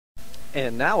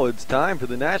And now it's time for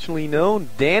the nationally known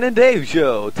Dan and Dave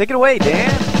Show. Take it away, Dan.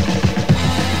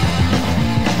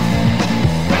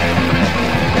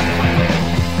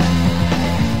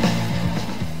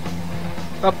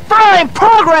 The following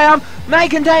program may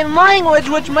contain language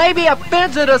which may be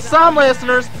offensive to some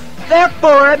listeners.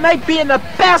 Therefore, it may be in the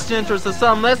best interest of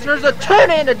some listeners to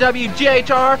tune in to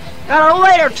WGHR at a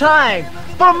later time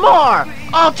for more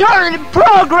alternative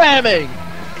programming.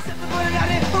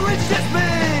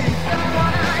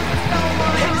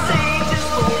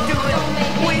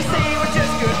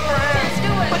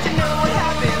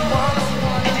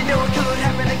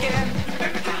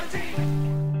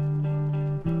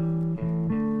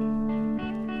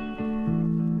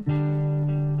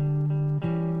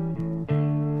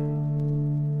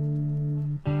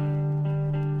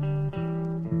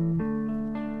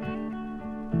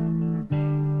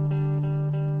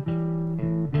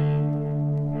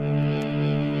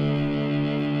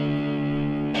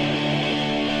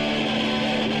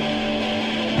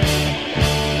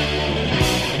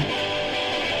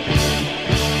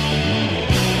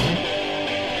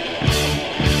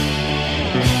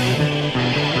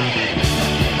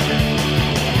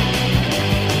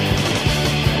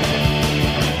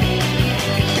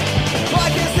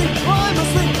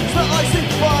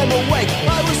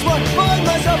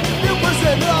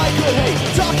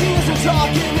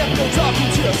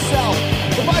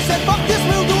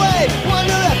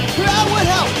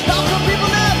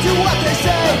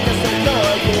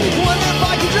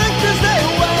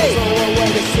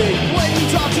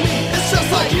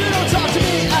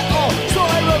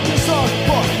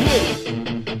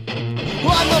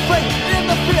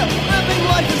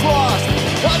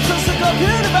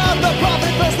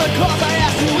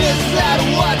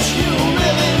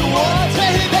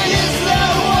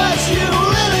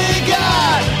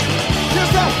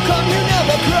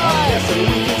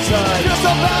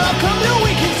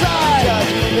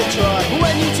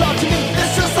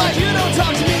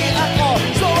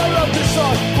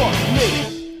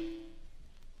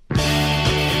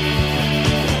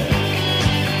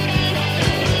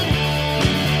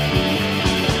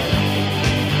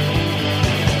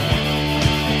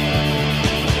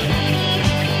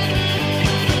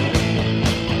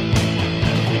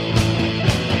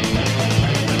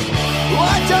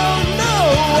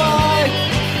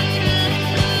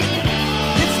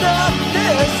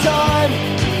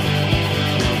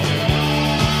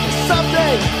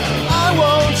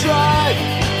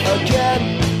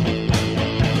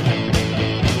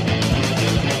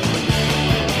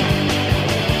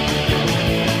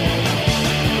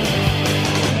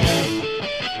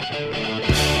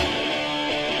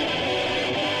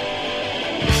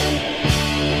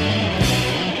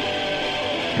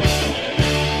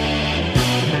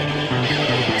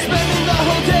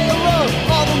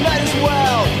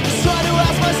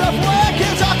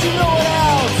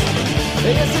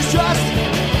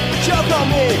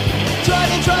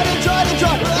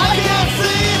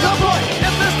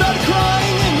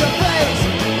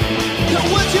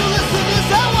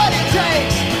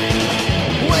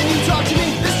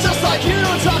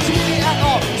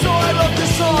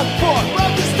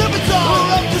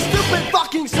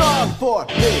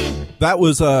 That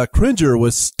was Cringer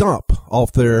with Stump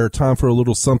off their Time for a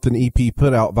Little Something EP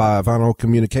put out by Vinyl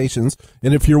Communications.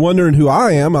 And if you're wondering who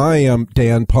I am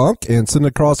Dan Punk, and sitting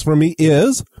across from me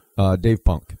is Dave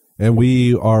Punk. And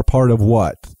we are part of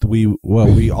what? We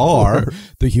are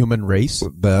the human race.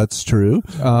 That's true.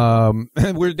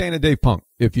 We're Dan and Dave Punk.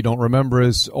 If you don't remember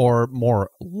us, or more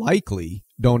likely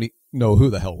don't know who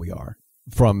the hell we are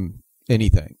from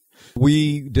anything.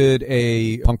 We did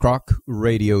a punk rock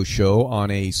radio show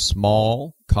on a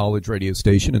small college radio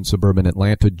station in suburban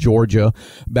Atlanta, Georgia,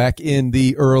 back in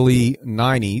the early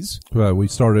 90s. We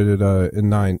started it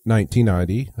in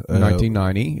 1990.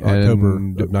 October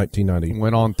of 1990.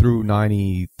 Went on through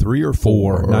 93 or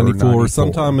 4. 94,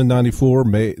 sometime in 94,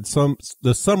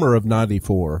 the summer of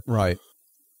 94. Right.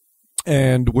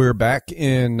 And we're back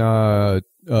in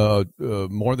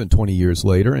more than 20 years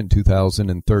later in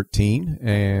 2013,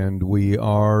 and we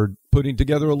are putting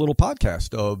together a little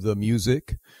podcast of the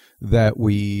music that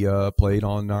we played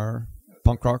on our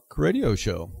punk rock radio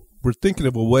show. We're thinking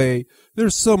of a way.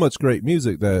 There's so much great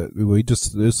music that we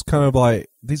just, it's kind of like,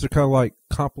 these are kind of like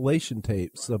compilation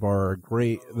tapes of our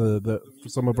great,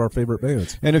 some of our favorite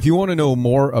bands. And if you want to know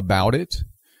more about it,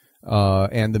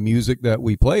 and the music that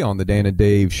we play on the Dan and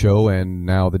Dave show and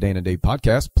now the Dan and Dave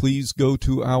podcast, please go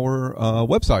to our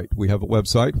website. We have a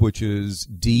website which is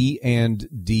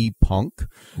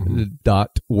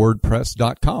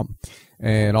danddpunk.wordpress.com.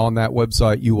 And on that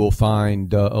website, you will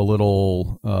find a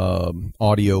little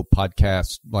audio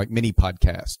podcast, like mini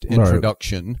podcast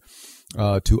introduction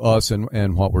to us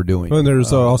and what we're doing. And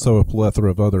there's also a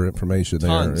plethora of other information there.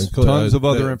 Tons of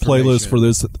other information. Playlists for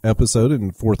this episode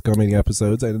and forthcoming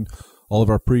episodes and all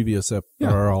of our previous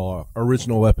our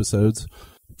original episodes.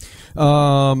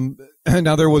 Now,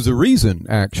 there was a reason,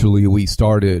 actually, we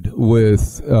started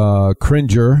with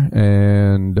Cringer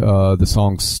and the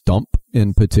song Stump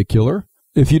in particular.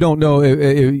 If you don't know,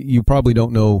 you probably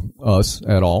don't know us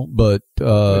at all, but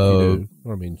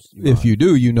if you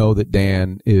do, you know that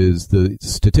Dan is the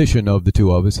statistician of the two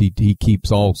of us. He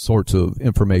keeps all sorts of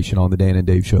information on the Dan and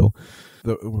Dave show.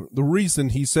 The reason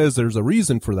he says there's a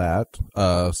reason for that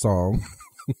song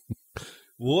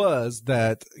was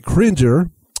that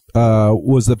Cringer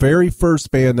was the very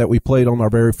first band that we played on our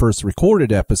very first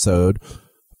recorded episode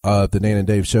of the Dan and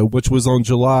Dave show, which was on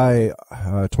July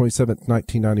 27th,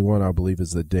 1991, I believe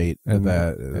is the date of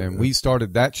that. And we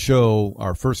started that show,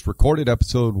 our first recorded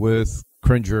episode, with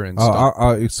Cringer and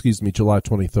Stump. Excuse me, July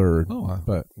 23rd.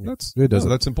 But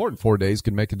that's important. 4 days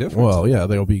can make a difference. Well, yeah,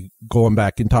 they'll be going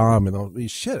back in time and they'll be,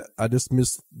 shit, I just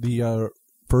missed the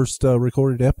first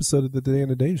recorded episode of the Dan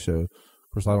and Dave show. Of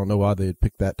course, I don't know why they'd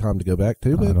pick that time to go back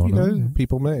to, but you know,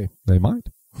 people may. They might.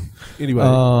 Anyway.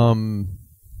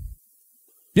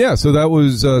 Yeah, so that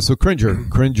was so Cringer.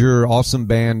 Cringer, awesome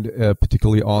band,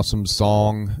 particularly awesome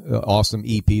song, awesome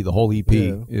EP. The whole EP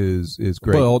is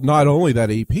great. Well, not only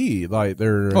that EP, like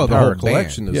their entire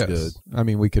collection is good. I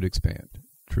mean, we could expand.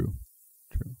 True.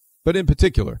 But in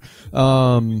particular,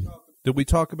 did we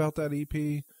talk about that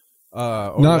EP?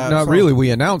 Not really.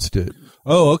 We announced it.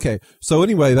 Oh, okay. So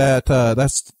anyway, that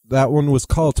one was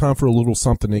called Time for a Little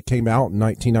Something. It came out in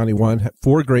 1991. Had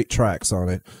 4 great tracks on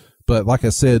it. But like I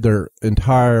said, their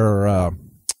entire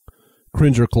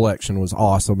Cringer collection was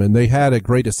awesome, and they had a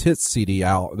greatest hits CD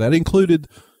out that included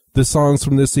the songs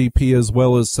from this EP as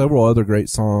well as several other great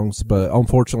songs. But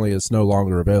unfortunately, it's no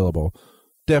longer available.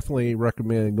 Definitely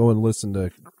recommend go and listen to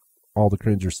all the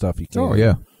Cringer stuff you can. Oh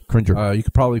yeah, Cringer. You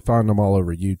could probably find them all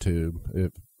over YouTube.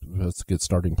 If that's a good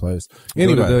starting place.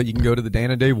 Anyway, you can go to the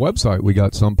Dan and Dave website. We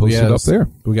got some posted up there.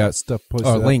 We got stuff posted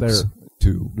up links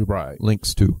there.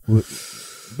 Links to.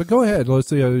 But go ahead. Let's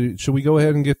see. Should we go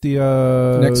ahead and get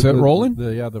the next set rolling?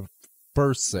 The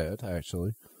first set,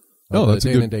 actually. That's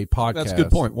Dan and Dave podcast. That's a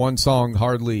good point. One song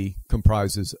hardly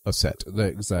comprises a set.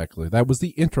 Exactly. That was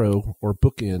the intro or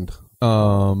bookend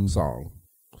song.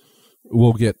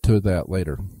 We'll get to that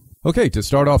later. Okay, to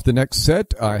start off the next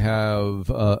set, I have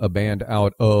a band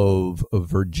out of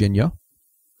Virginia.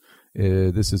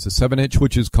 This is a 7-inch,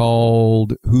 which is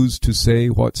called Who's to Say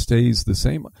What Stays the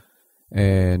Same?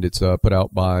 And it's put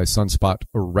out by Sunspot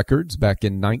Records back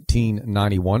in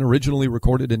 1991, originally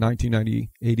recorded in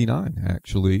 1989,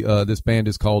 actually. This band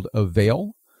is called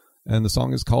Avail, and the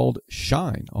song is called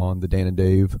Shine on the Dan and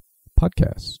Dave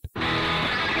podcast.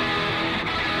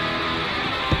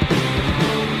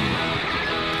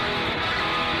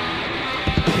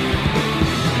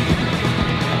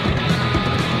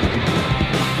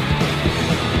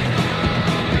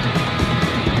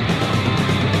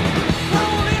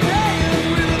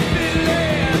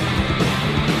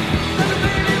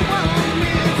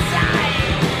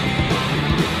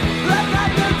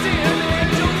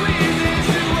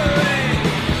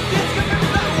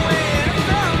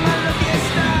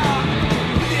 Stop.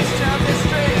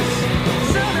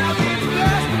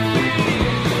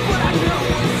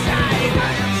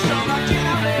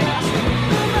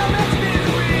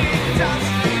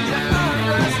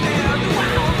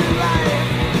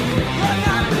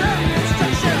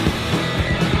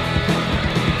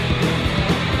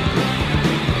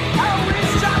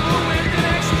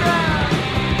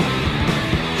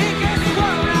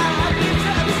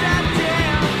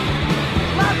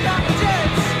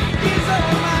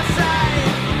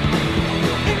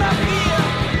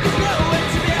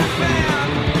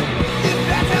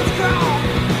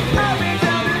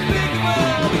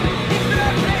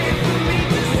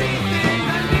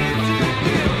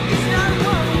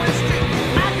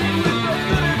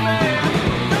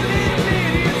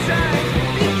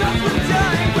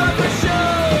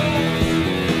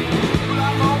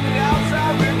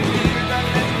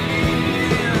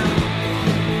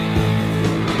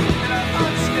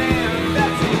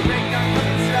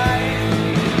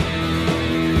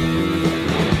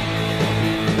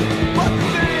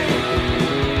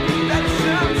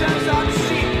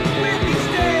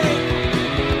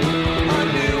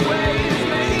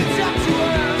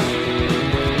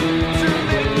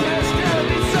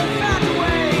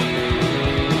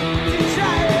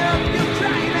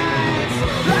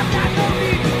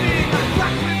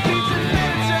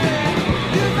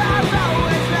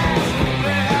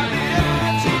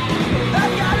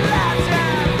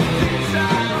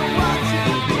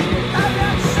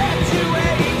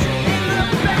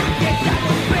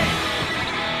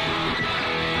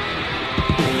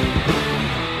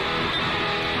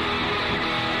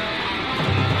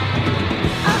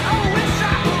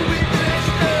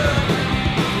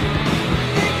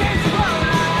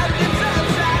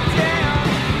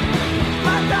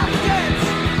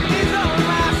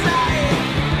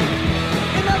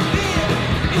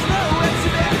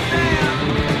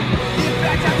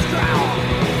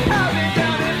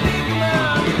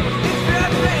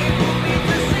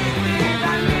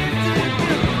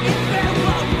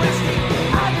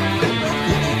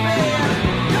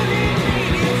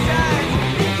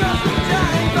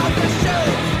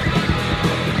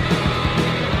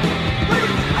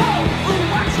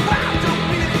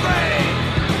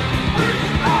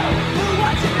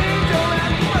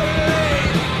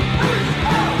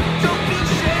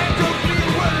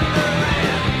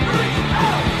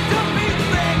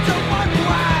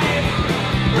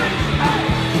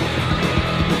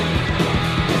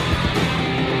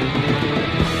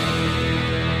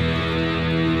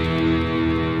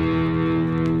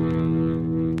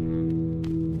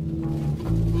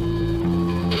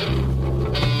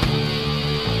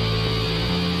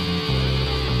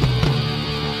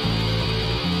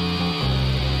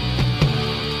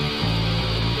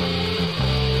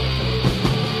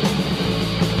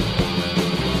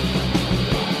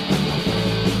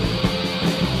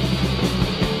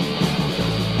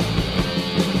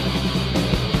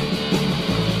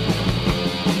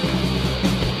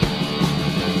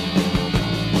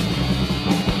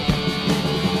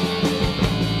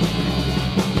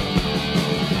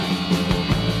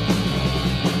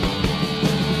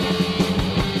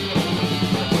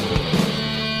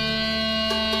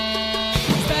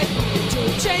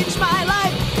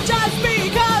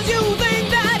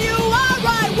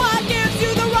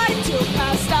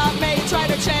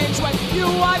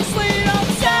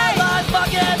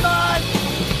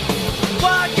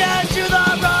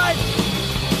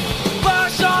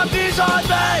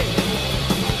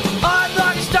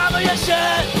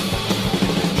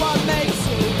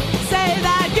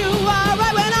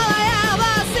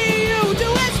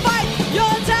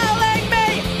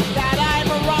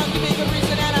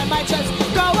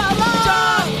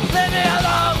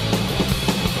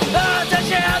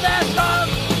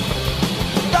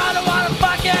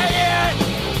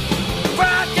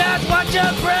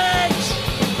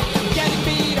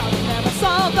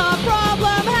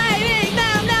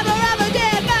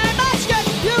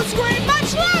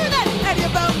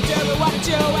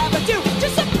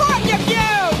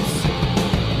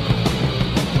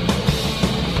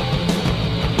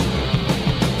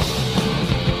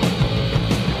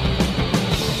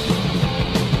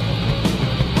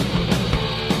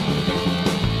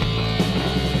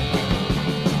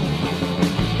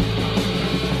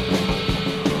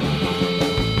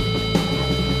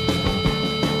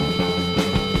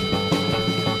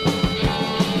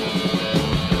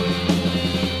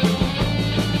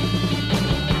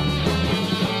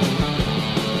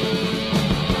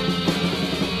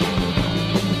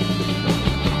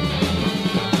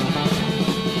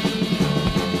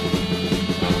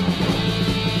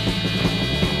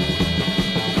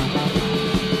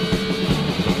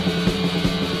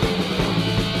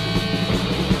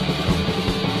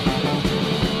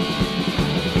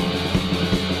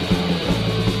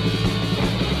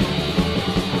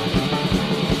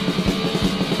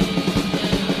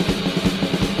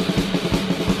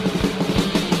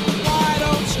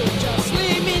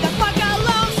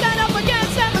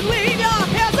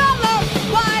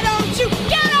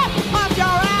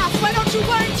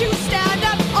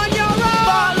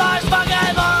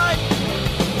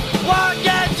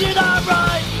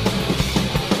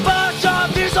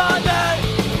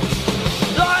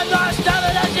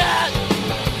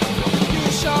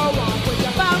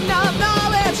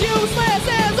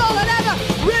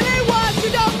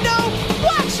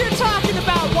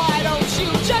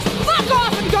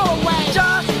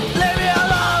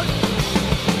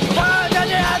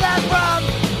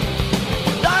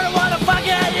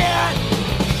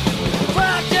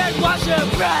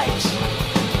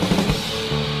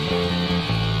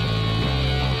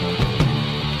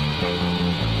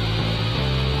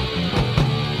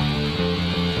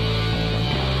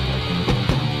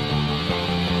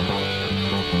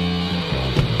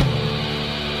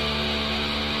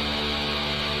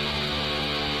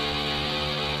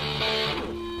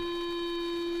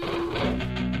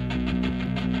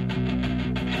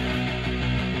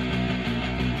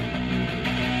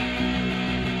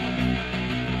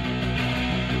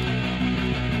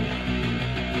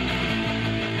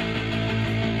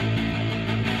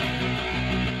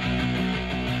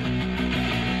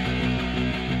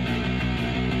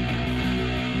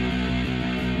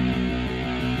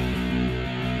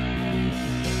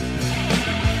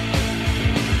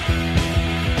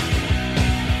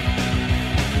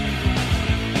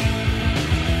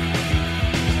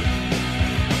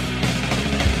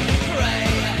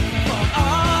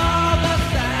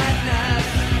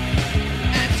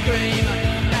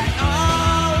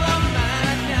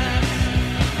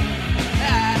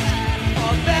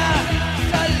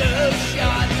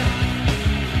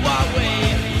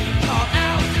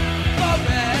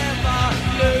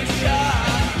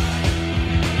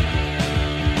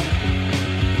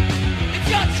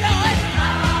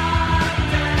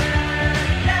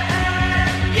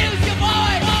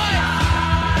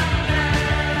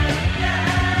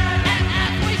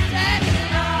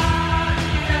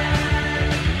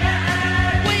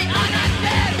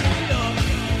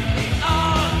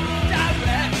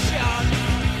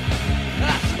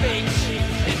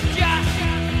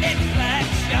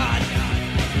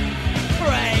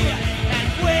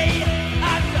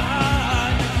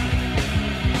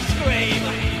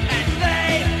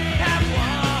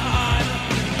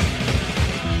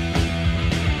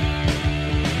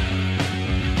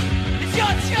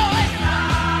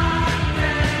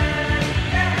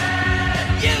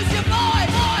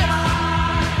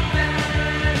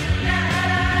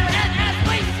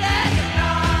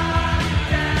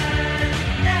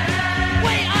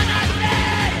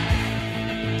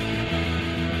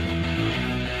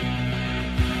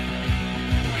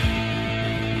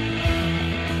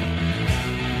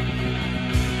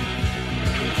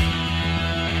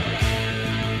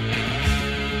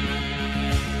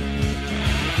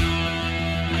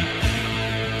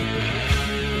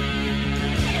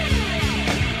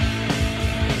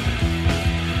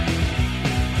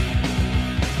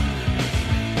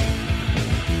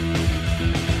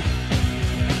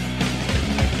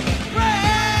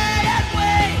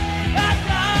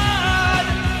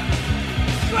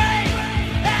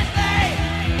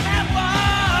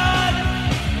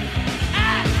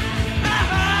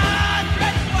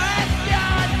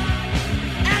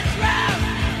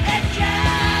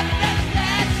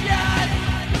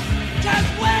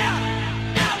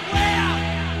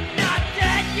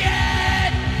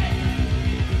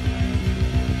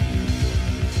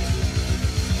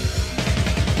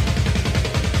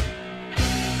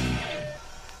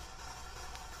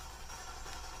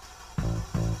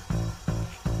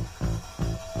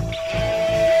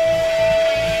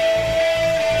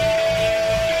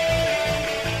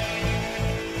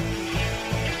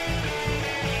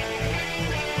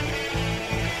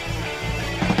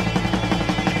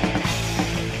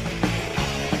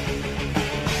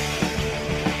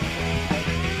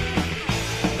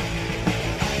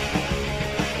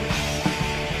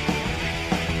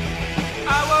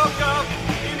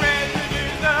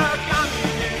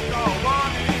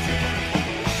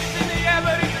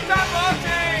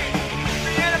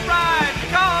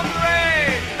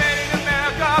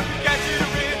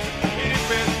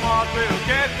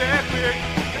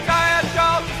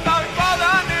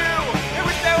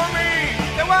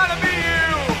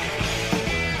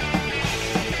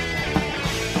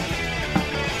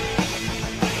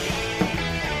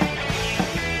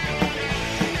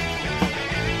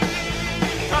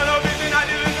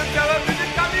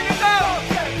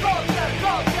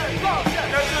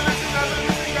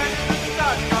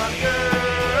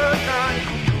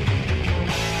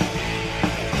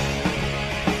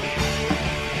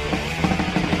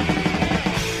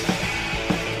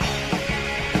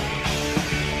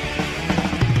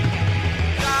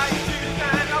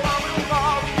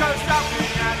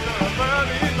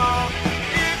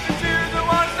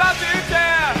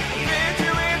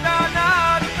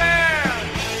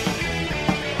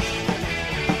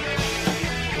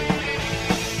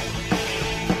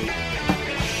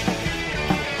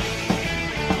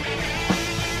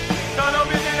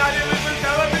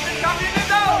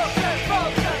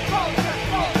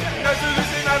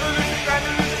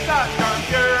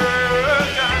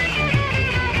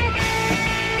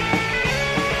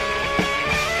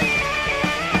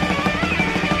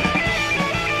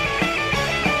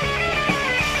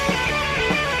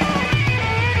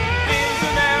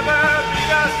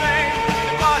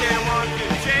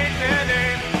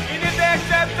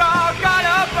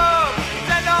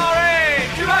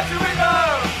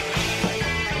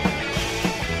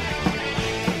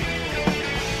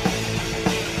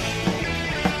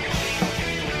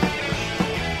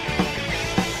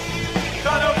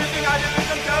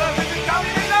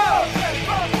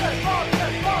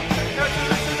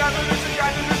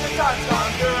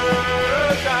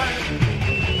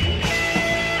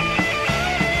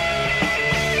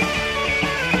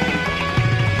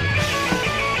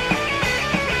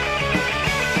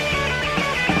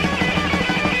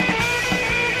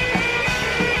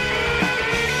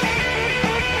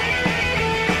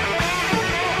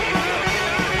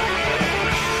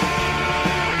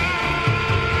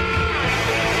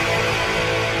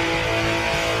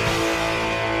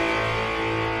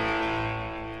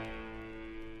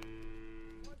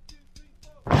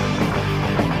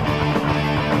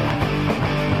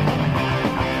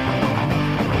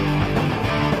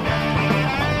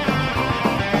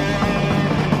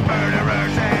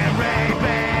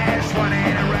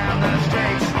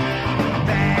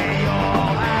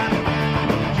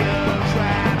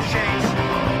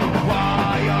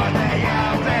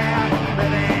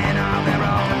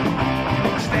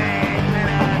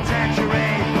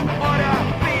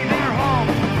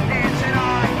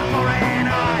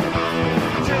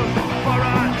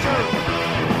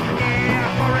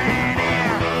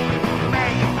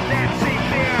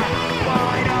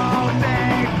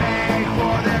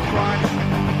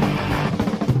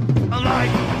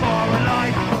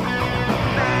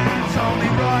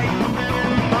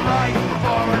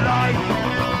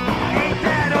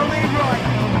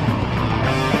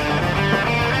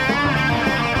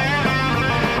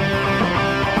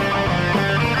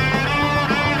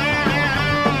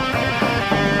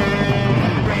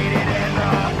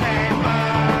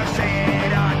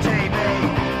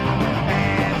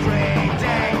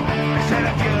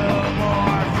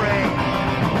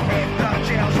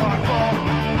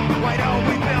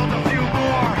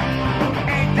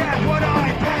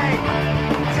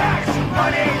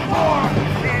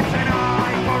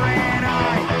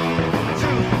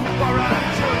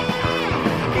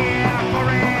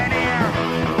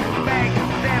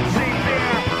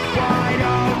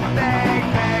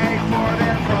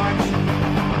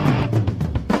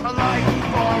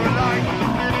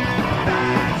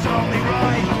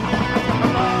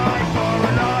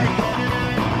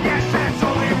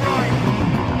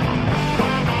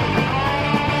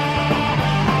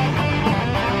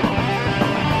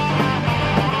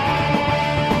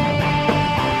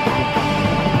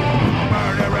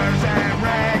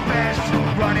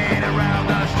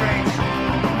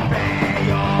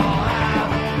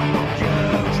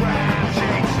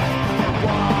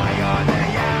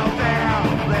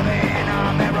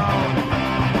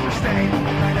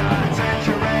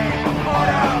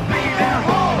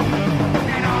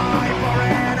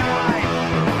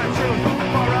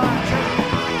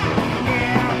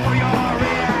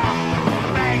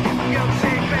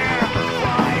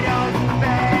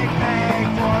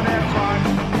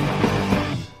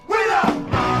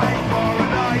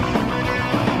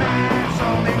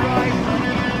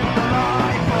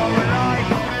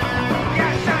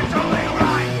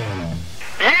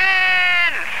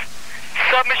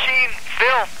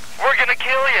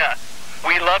 kill ya.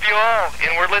 We love you all,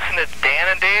 and we're listening to Dan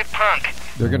and Dave Punk.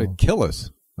 They're going to kill us.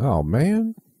 Oh,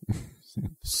 man.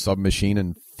 Submachine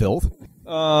and filth.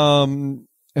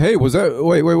 Hey, was that...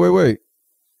 Wait.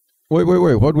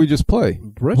 What did we just play?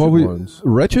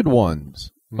 Wretched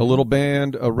Ones. A little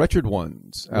band, Wretched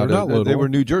Ones. They were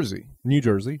New Jersey. New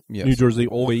Jersey. Yes. New Jersey,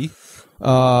 oi.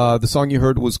 The song you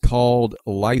heard was called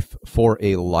Life for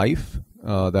a Life.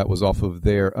 That was off of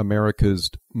their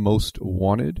America's Most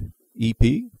Wanted EP.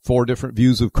 4 different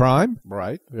views of crime.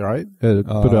 Right.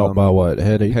 Put out by what?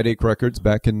 Headache Records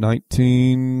back in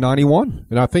 1991.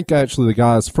 And I think actually the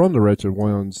guys from the Wretched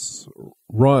Ones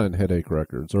run Headache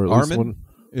Records. Or at least one.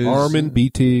 Armin,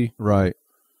 BT. Right.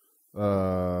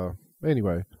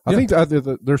 Anyway, I think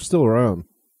they're still around.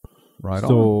 Right.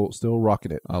 Still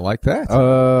rocking it. I like that.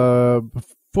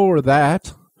 Before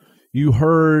that, you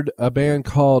heard a band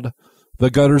called the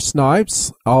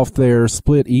Guttersnipes off their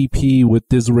split EP with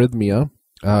Dysrhythmia.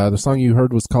 The song you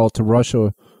heard was called To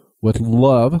Russia with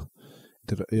Love.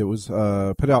 It was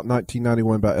put out in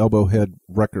 1991 by Elbowhead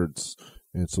Records.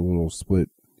 It's a little split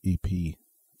EP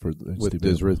with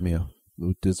Dysrhythmia.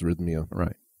 With Dysrhythmia.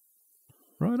 Right.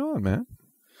 Right on, man.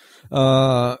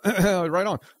 Right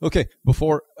on. Okay,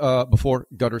 before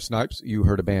Guttersnipes, you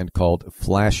heard a band called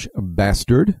Flash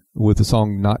Bastard with the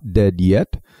song Not Dead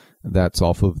Yet. That's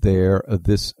off of their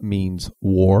This Means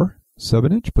War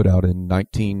 7-inch, put out in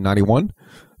 1991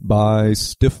 by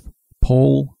Stiff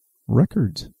Pole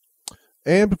Records.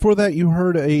 And before that, you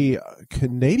heard a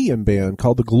Canadian band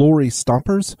called the Glory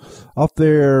Stompers off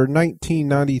their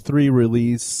 1993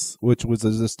 release, which was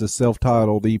just a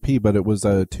self-titled EP, but it was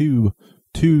a two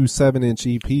 7-inch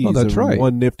EPs. Oh, that's right.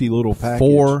 One nifty little package.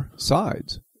 4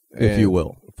 sides, if you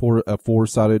will. A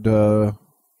 4-sided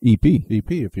EP,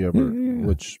 if you ever,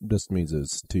 which just means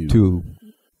it's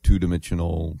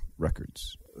two-dimensional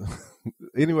records.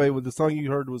 Anyway, the song you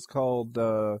heard was called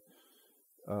Go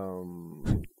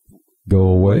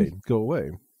Away. Go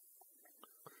Away.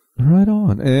 Right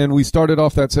on. And we started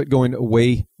off that set going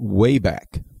way, way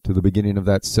back to the beginning of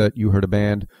that set. You heard a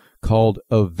band called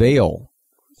Avail,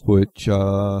 which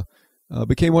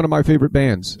became one of my favorite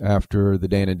bands after the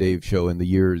Dan and Dave show in the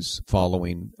years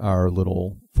following our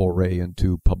little foray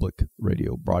into public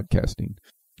radio broadcasting.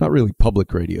 Not really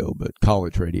public radio, but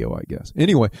college radio, I guess.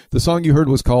 Anyway, the song you heard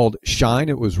was called Shine.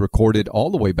 It was recorded all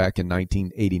the way back in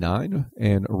 1989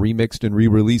 and remixed and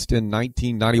re-released in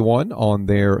 1991 on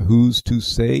their Who's to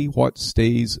Say What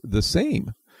Stays the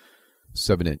Same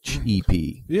 7-inch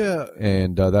EP. Yeah.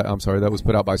 And that was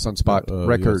put out by Sunspot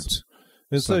Records.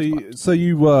 Yes. And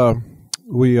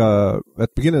we at the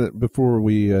beginning, before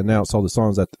we announced all the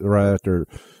songs right after,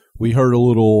 we heard a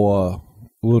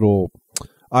little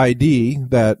ID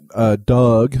that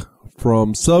Doug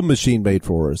from Submachine made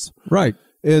for us. Right.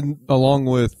 And along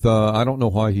with, I don't know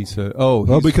why he said,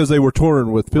 because they were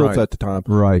touring with Filth at the time.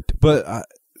 Right. But,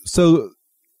 so,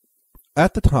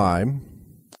 at the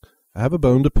time, I have a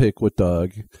bone to pick with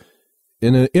Doug.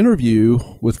 In an interview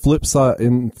with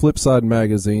Flipside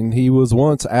magazine, he was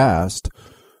once asked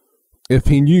if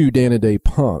he knew Dan and Dave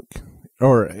Punk,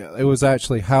 or it was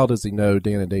actually, how does he know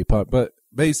Dan and Dave Punk? But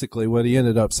basically what he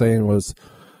ended up saying was,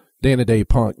 Dan and Dave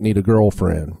Punk need a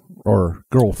girlfriend or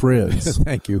girlfriends.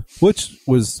 Thank you. Which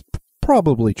was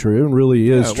probably true and really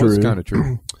is true. It was kind of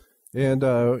true. And,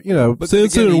 but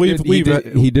since again,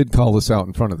 then he did call us out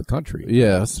in front of the country.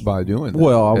 Yes. By doing that.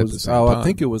 Well, I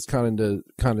think it was kind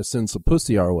of send some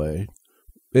pussy our way.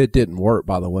 It didn't work,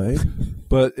 by the way.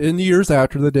 But in the years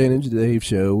after the Dan and Dave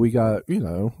show, we got, a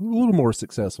little more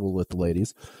successful with the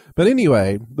ladies. But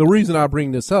anyway, the reason I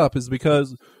bring this up is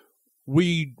because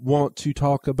we want to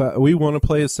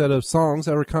play a set of songs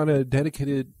that are kind of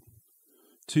dedicated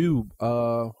to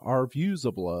our views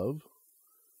of love.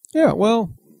 Yeah,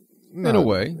 well, in a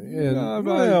way. And,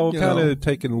 kind of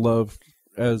taking love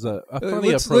as a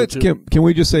funny approach. Can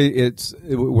we just say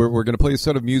we're going to play a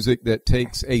set of music that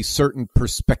takes a certain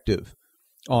perspective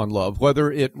on love,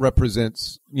 whether it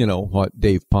represents, what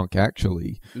Dave Punk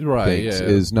actually thinks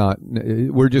is not.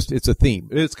 It's a theme.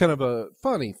 It's kind of a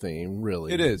funny theme,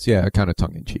 really. It is, yeah, kind of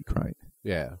tongue in cheek, right?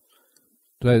 Yeah.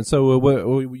 And so,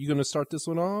 are you going to start this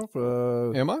one off?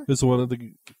 Am I? This is one of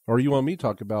the, or you want me to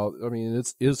talk about? I mean,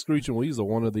 is Screeching Weasel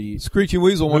one of the Screeching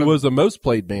Weasel? Was the most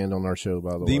played band on our show,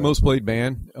 by the way. The most played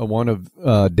band, one of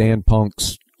Dan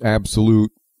Punk's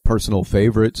absolute personal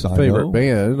favorites. Favorite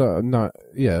band,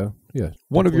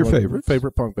 one of your favorites,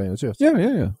 favorite punk bands. Yes.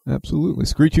 Yeah, absolutely.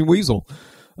 Screeching Weasel,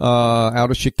 out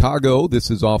of Chicago.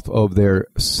 This is off of their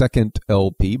second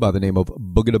LP by the name of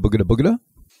Boogada Boogada Boogada.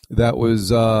 That was,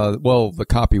 the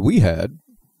copy we had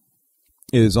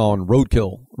is on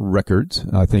Roadkill Records.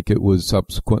 I think it was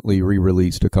subsequently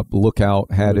re-released. A couple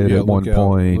Lookout had it at one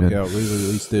point. Lookout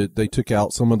re-released it. They took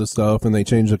out some of the stuff and they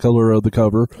changed the color of the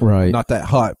cover. Right. Not that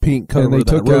hot pink cover. And they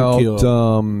took Roadkill.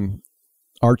 out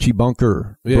Archie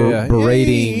Bunker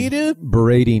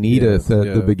berating Edith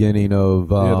at the beginning of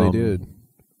they did.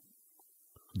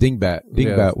 Dingbat.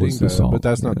 Dingbat was the song. But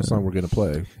that's not the song we're going to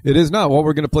play. It is not. What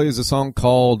we're going to play is a song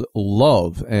called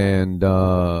Love. And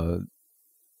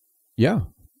yeah.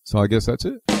 So I guess that's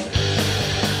it.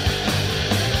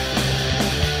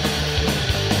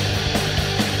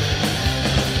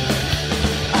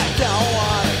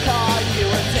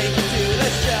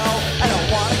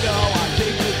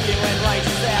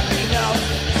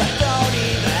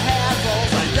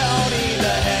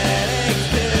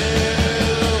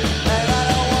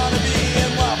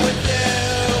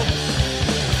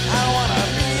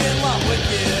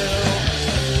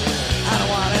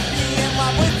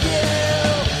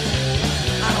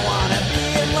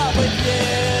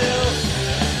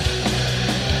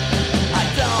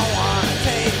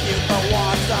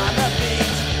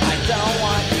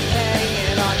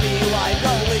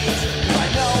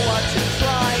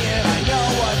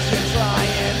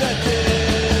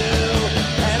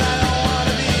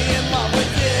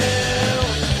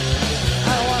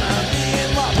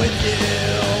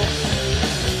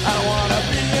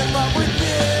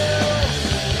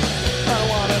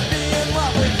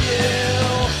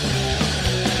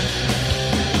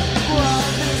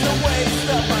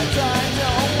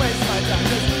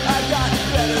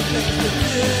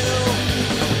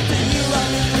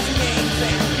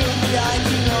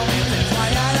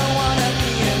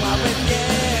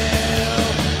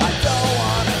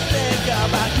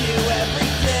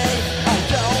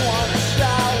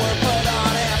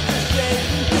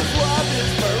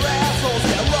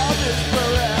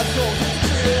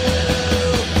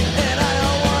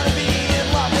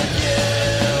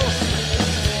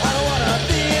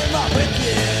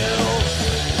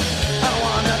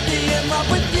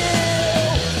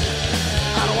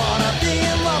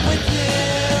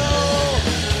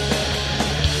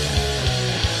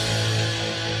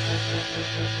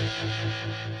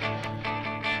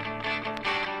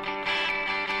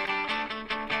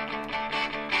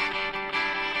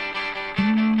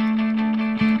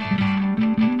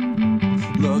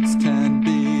 Looks can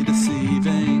be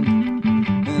deceiving,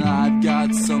 and I've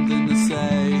got something to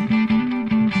say.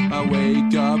 I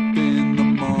wake up in the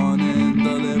morning,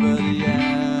 the liberty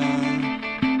air.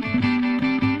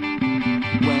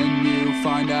 When you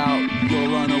find out,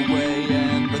 you'll run away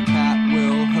and the cat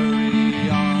will hurry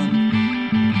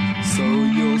on. So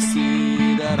you'll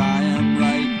see that I am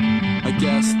right. I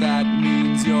guess that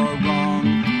means you're wrong.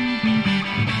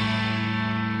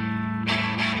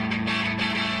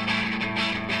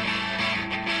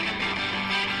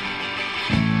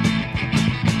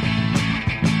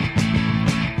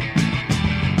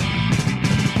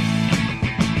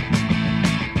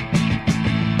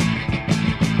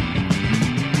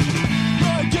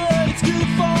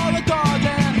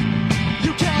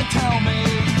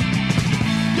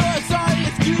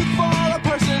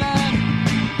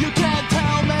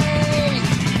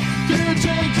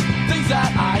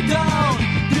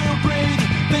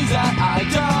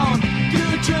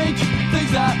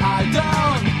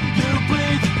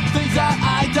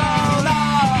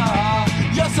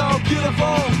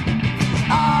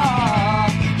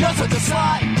 Such a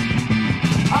slut.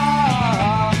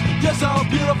 You're so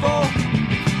beautiful.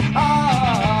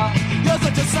 You're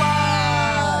such a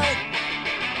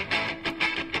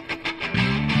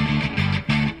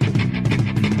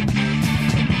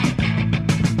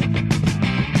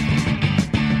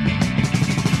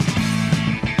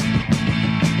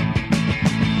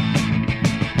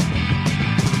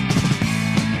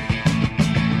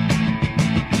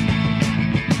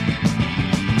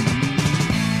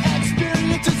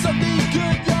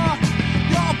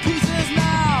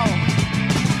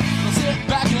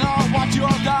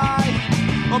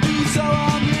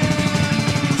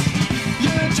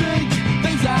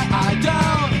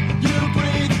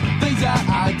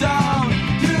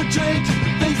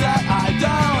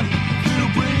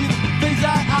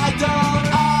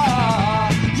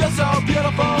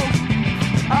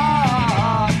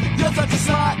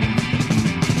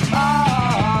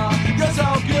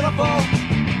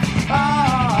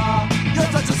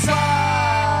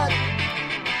slut.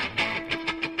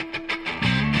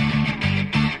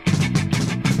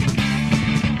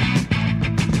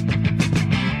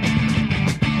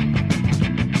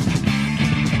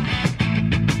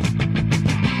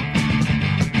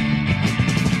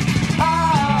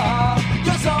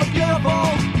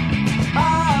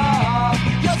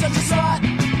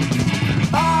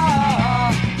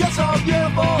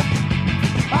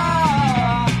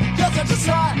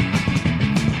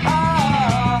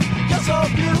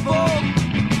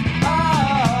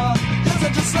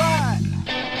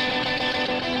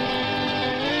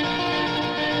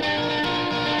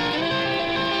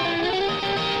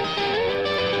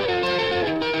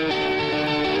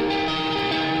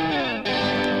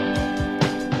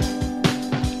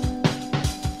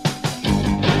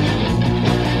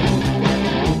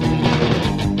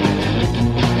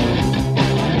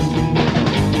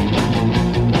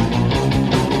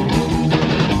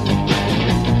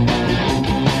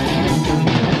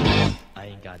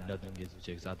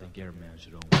 is I think every man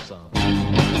should own some.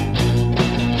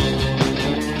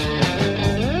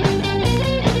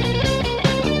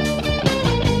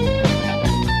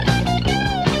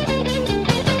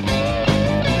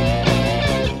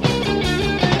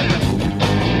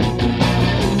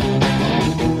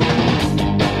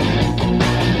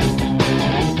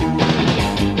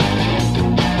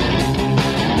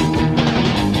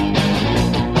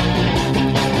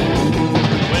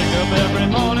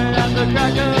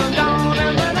 Crack of dawn,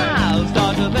 and then I'll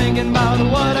start to thinking about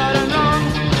what I done wrong.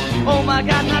 Oh my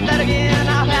God, not that again.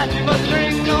 I've had too much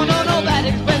drink. No, no, no, that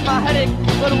explains my headache.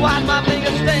 But why my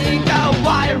fingers stink? Oh,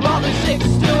 why are all the chicks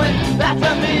doing that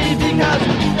to me? Because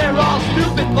they're all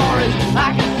stupid for it.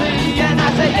 I can see, and I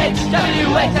say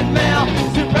HWH and male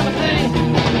supremacy.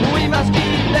 We must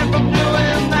keep them from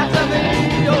doing that to me.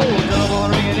 Oh,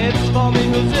 telephone ringing, it's for me.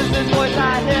 Who's this voice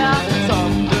I hear?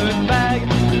 Some dirtbag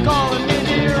calling me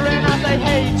dear, and I say,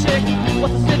 hey chick,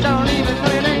 what's the stitch? I don't even know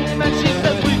your name. And she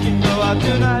says we can go out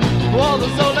tonight. All the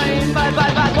so lame, bye bye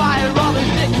bye. Why are all the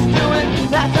chicks doing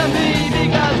that to me?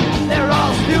 Because they're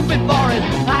all stupid for it.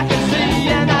 I can see,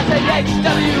 and I say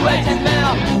HWH and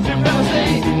male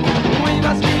supremacy. We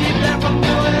must keep them from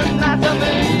doing that to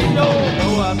me. Oh,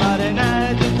 go out Friday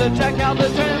night just to check out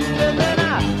the trend, and then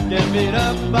I get beat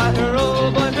up by her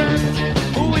old boyfriend.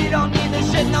 We don't need this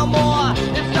shit no more.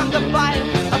 It's time to fight.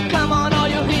 Oh, come on, all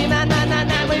you He-Man,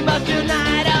 we must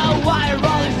unite. Oh, why are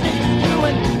all these things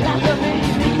doing that to me?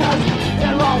 Because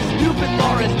they're all stupid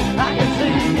for us. I can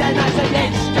see, and I say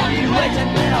HWH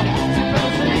and male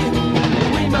supremacy.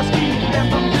 We must keep them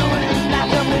from doing that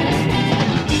to me.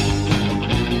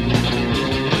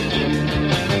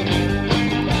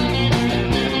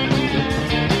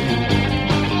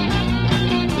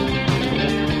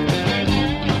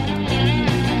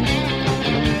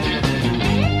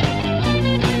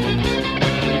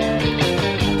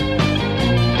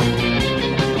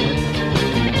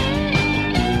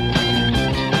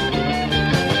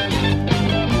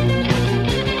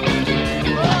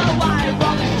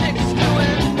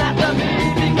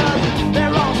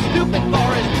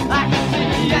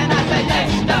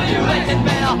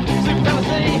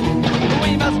 Supremacy,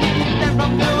 we must keep them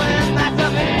from doing that to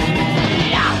me.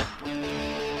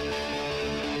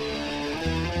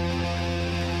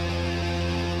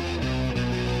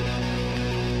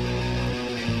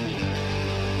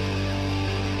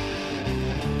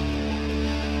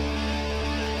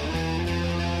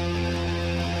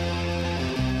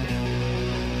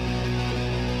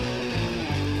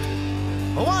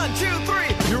 One, two,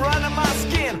 three, you're under my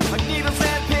skin like needles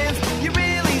and pins. You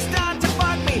really start to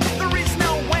bug me. There is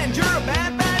no end. You're a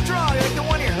bad, bad draw. You're like the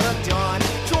one you're hooked on.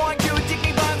 Trying to addict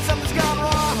me, but something's gone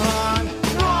wrong.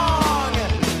 Wrong.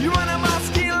 You're under my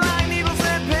skin like needles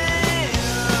and pins.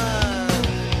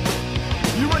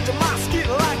 You're under my skin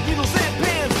like needles and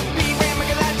pins. Be damn, look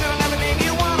at that, doing everything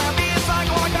you wanna be. It's like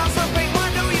I wanna cause something. Why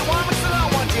do you want me? 'Cause I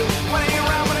don't want you. When I ain't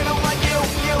around, when I don't like you.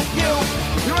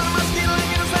 You're under my skin like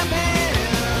needles and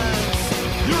pins.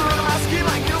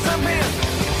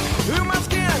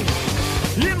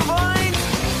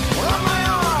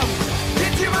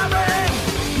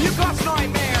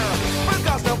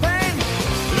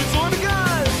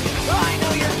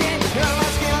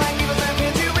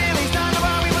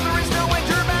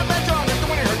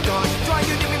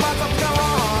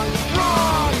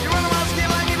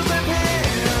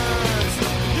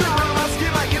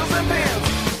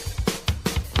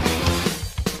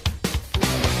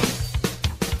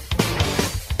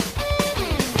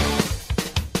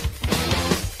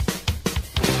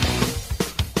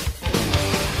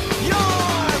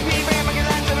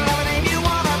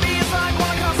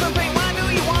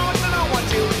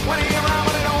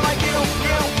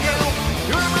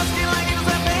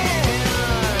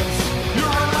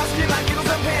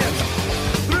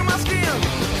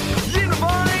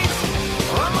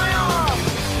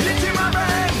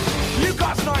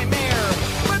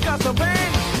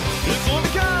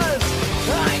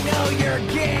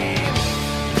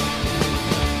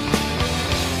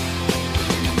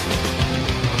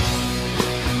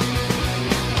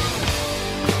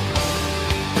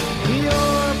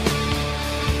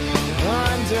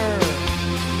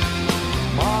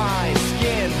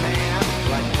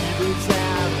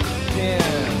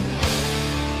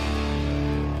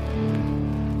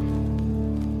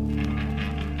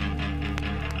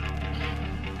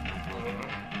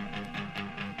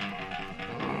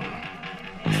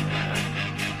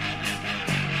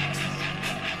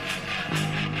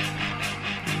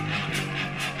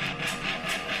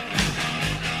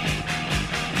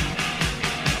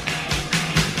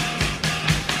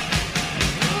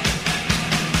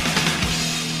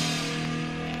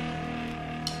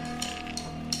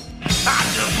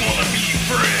 just wanna be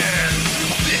friends.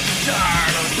 Sick and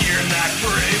tired of hearing that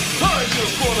phrase. I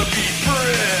just wanna be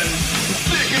friends.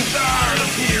 Sick and tired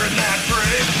of hearing that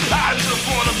phrase. I just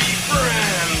wanna be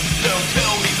friends. Don't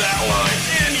tell me that line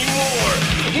anymore.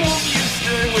 Won't you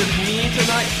stay with me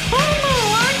tonight? Oh no,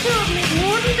 I told me it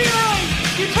wouldn't be right.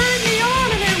 You turned me on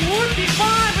and it would be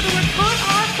fine, but it would put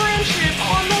our friendship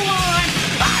on the line.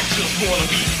 I just wanna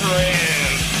be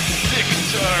friends. Sick and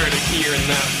tired of hearing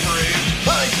that phrase.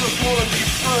 I just wanna be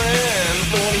friends.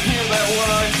 Don't wanna hear that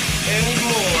line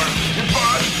anymore. Your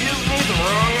body gives me the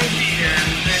wrong idea,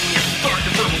 and then you start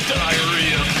to throw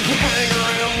diarrhea. You hang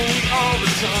around me all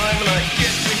the time, and I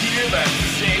get to hear that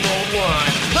same old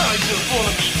line. I just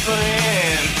wanna be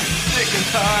friends. Sick and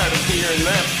tired of hearing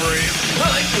that phrase.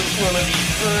 I just wanna be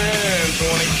friends. Don't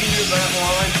wanna hear that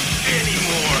line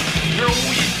anymore. You're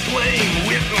always playing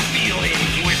with my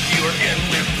feelings, with your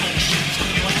endless bullshit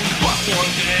squealing. But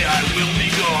one day I will be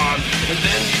gone, and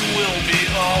then you will be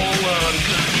all alone,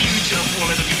 'cause you just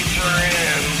wanted to be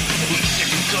friends. I'm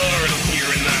sick and tired of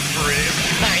hearing that phrase.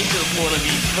 I just wanna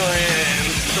be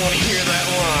friends. Don't wanna hear that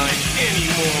line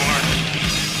anymore.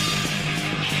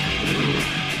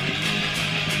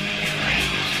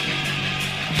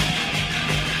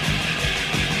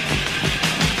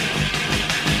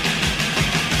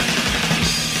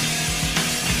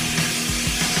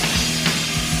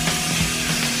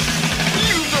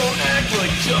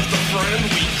 Like just a friend,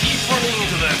 we keep running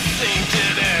to that same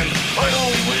dead end. I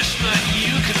only wish that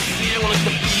you could see I wanted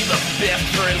to be the best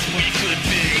friends we could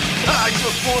be. I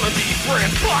just wanna be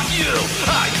friends, fuck you.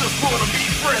 I just wanna be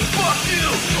friends, fuck you.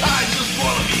 I just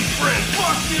wanna be friends,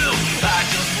 fuck you. I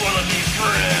just wanna be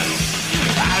friends.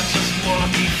 I just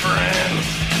wanna be friends.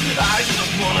 I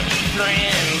just wanna be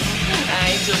friends.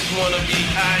 I just wanna be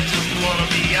friends,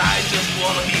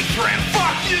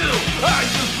 fuck you! I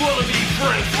just wanna be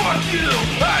friends, fuck you!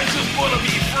 I just wanna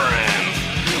be friends!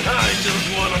 I just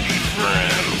wanna be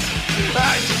friends!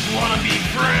 I just wanna be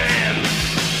friends!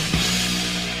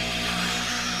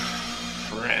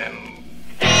 Friends.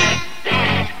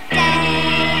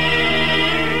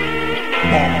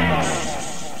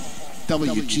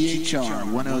 WGHR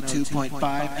 102.5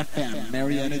 FM,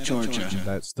 Marietta, Georgia.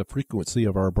 That's the frequency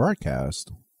of our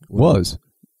broadcast.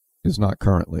 Is not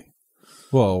currently.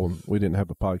 Well, we didn't have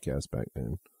a podcast back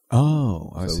then.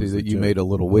 Oh, I see that you made a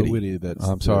little witty.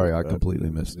 I'm sorry, I completely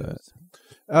missed that.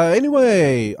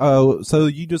 Anyway, so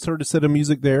you just heard a set of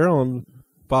music there on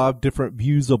 5 different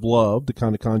views of love to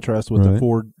kind of contrast with the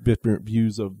 4 different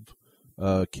views of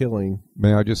killing.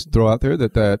 May I just throw out there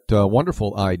that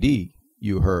wonderful ID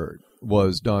you heard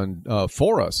was done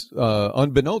for us,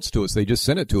 unbeknownst to us. They just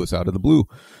sent it to us out of the blue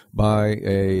by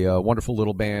a wonderful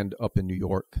little band up in New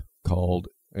York called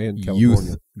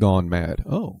Youth Gone Mad.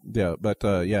 Oh, yeah, but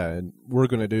and we're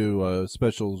going to do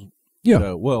specials.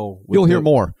 Yeah, you'll hear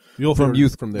more. You'll from hear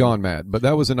Youth from them. Gone Mad, but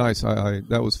that was a nice.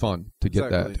 That was fun to get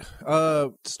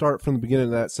that. Start from the beginning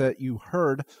of that set. You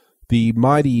heard the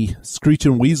mighty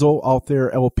Screeching Weasel off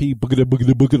their LP. Boogada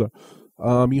boogada boogada.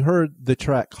 You heard the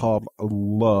track called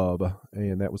Love,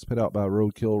 and that was put out by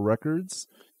Roadkill Records.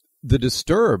 The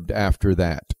Disturbed after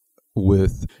that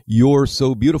with You're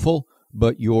So Beautiful,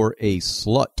 But You're a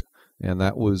Slut, and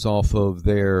that was off of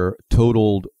their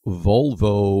Totaled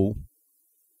Volvo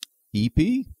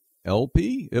EP?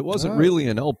 LP? It wasn't really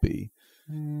an LP.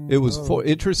 It was,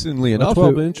 interestingly enough,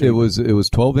 12-inch. it was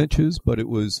 12 inches, but it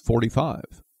was 45.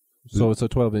 So it's a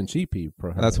 12-inch EP,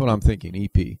 perhaps. That's what I'm thinking,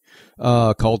 EP.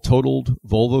 Called Totaled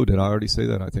Volvo. Did I already say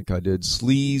that? I think I did.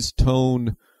 Sleaze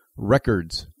Tone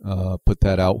Records put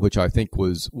that out, which I think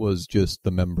was just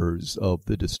the members of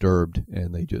the Disturbed,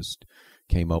 and they just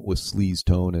came up with Sleaze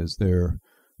Tone as their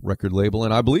record label.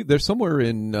 And I believe they're somewhere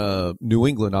in New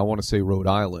England. I want to say Rhode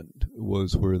Island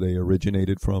was where they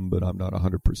originated from, but I'm not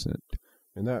 100%.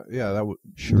 And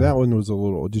that one was a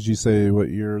little. Did you say what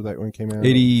year that one came out?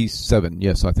 87.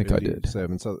 Yes, I think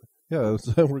 87. So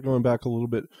so we're going back a little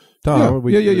bit. Yeah.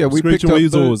 We Screeching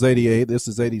Weasel was 88. This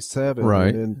is 87.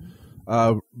 Right. And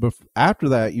after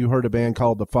that, you heard a band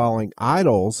called The Falling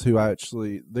Idols, who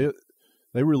actually they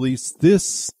released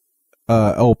this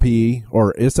LP,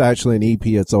 or it's actually an EP.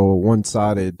 It's a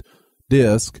one-sided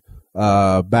disc.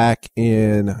 Back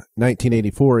in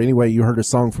 1984. Anyway, you heard a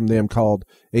song from them called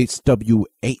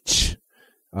HWH,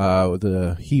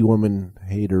 the He-Woman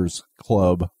Haters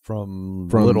Club from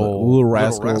Little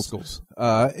Rascals.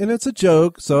 And it's a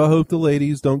joke, so I hope the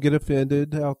ladies don't get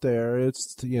offended out there.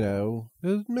 It's,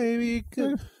 it maybe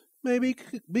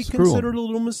be considered a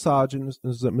little misogynist.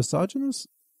 Is it misogynist?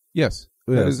 Yes.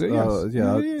 Yes.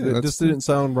 It just didn't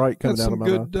sound right coming out of my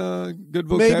mouth. Good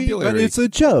vocabulary. Maybe, but it's a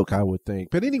joke, I would think.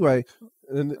 But anyway,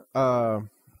 and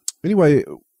anyway,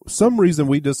 some reason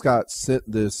we just got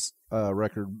sent this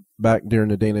record back during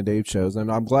the Dana Dave shows,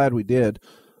 and I'm glad we did.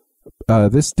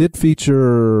 This did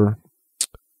feature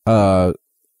on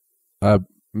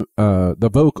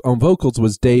vocals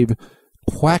was Dave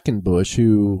Quackenbush,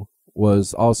 who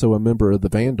was also a member of the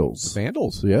Vandals.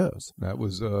 Vandals, yes. That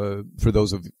was for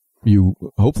those of you.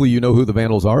 Hopefully, you know who the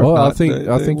Vandals are. Well, not, I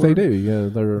think they do. Yeah,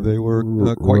 they were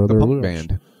quite the punk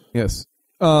band. Yes.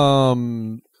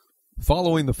 Following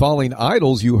the Falling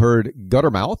Idols, you heard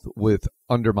Guttermouth with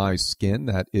Under My Skin.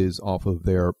 That is off of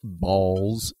their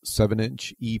Balls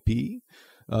 7-inch EP,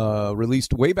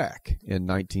 released way back in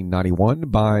 1991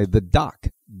 by the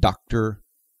Dr.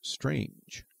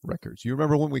 Strange Records. You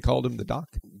remember when we called him the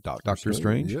Dr.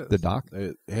 Strange? Yes. The Doc?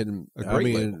 They had a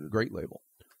great label.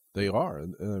 They are. I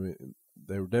mean,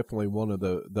 they were definitely one of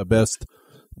the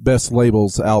best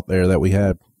labels out there that we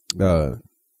had. So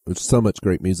much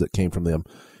great music came from them.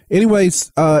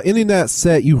 Anyways, ending that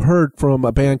set, you heard from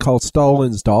a band called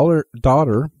Stalin's Daughter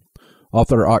off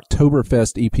their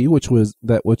Oktoberfest EP, which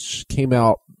came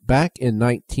out back in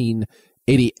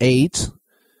 1988.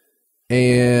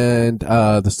 And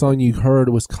the song you heard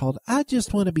was called "I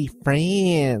Just Want to Be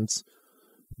Friends."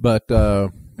 But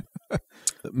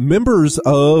members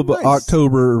of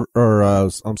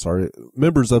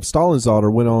members of Stalin's Daughter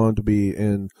went on to be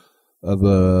in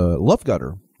the Love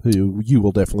Gutter, who you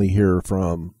will definitely hear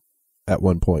from at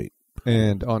one point.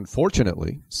 And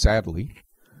unfortunately, sadly,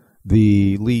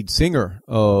 the lead singer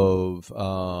of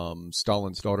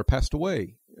Stalin's Daughter passed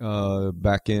away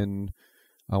back in,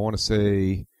 I want to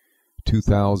say,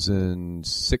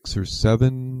 2006 or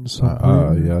 7.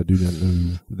 Yeah, I do not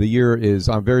know. The year is,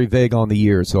 I'm very vague on the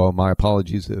year, so my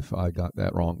apologies if I got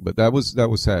that wrong. But that was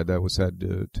sad. That was sad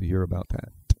to hear about that.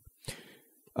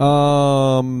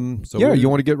 You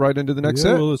want to get right into the next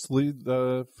set? Well,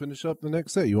 let's finish up the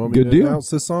next set. You want me to announce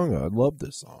this song? I love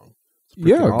this song.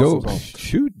 Go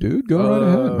shoot, dude. Go right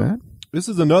ahead, man. This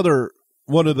is another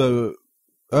one of the.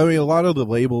 I mean, a lot of the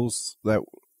labels that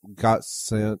got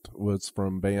sent was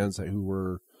from bands who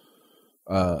were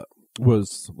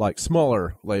was like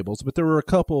smaller labels, but there were a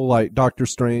couple like Dr.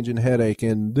 Strange and Headache,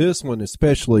 and this one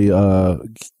especially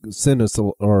sent us,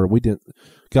 or we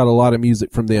got a lot of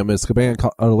music from them. It's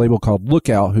a label called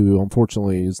Lookout, who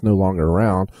unfortunately is no longer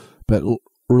around, but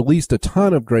released a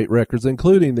ton of great records,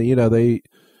 including they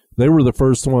were the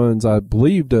first ones, I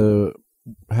believe, to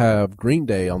have Green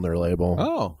Day on their label.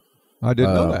 Oh, I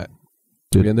didn't know that.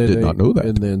 Did not know that.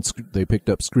 And then they picked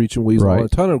up Screeching, Weasel, a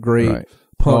ton of great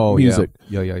punk music.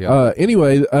 Yeah.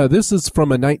 Anyway, this is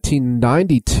from a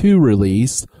 1992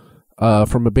 release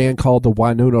from a band called the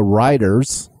Wynona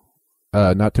Riders,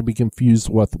 not to be confused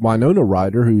with Wynona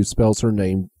Ryder, who spells her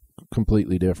name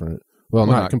completely different. Well,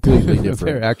 not completely different.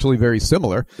 They're actually very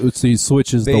similar. He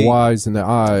switches the Y's and the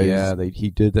I's. Yeah,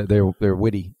 he did that. They're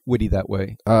witty that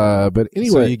way. But anyway,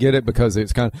 so you get it because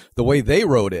it's kind of the way they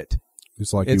wrote it.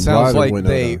 It's like it sounds like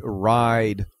they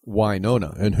ride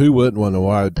Wynona. And who wouldn't want to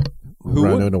ride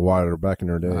Wynona Ryder back in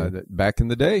her day? Back in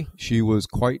the day, she was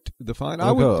quite the fine.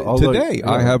 I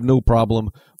have no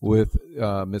problem with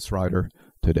Miss Ryder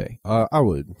today. I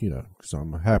would, because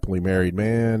I'm a happily married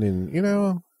man,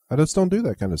 and I just don't do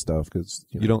that kind of stuff because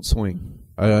you don't swing.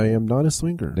 I am not a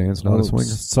swinger. Dan's not a swinger.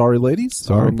 Sorry, ladies.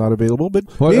 Sorry, I'm not available. But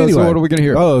anyway, so what are we going to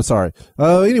hear? Oh, sorry.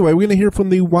 Anyway, we're going to hear from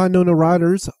the Wynona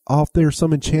Riders off their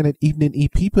Some Enchanted Evening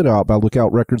EP put out by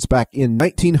Lookout Records back in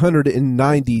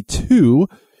 1992.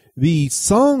 The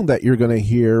song that you're going to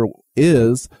hear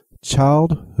is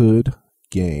Childhood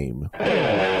Game.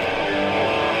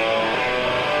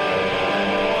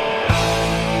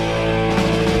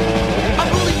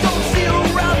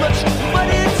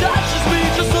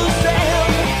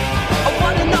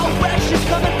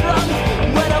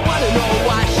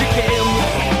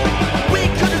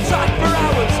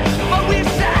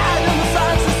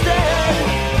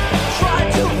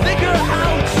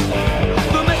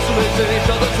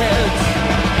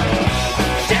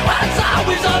 She was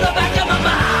always on the back of my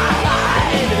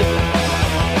mind.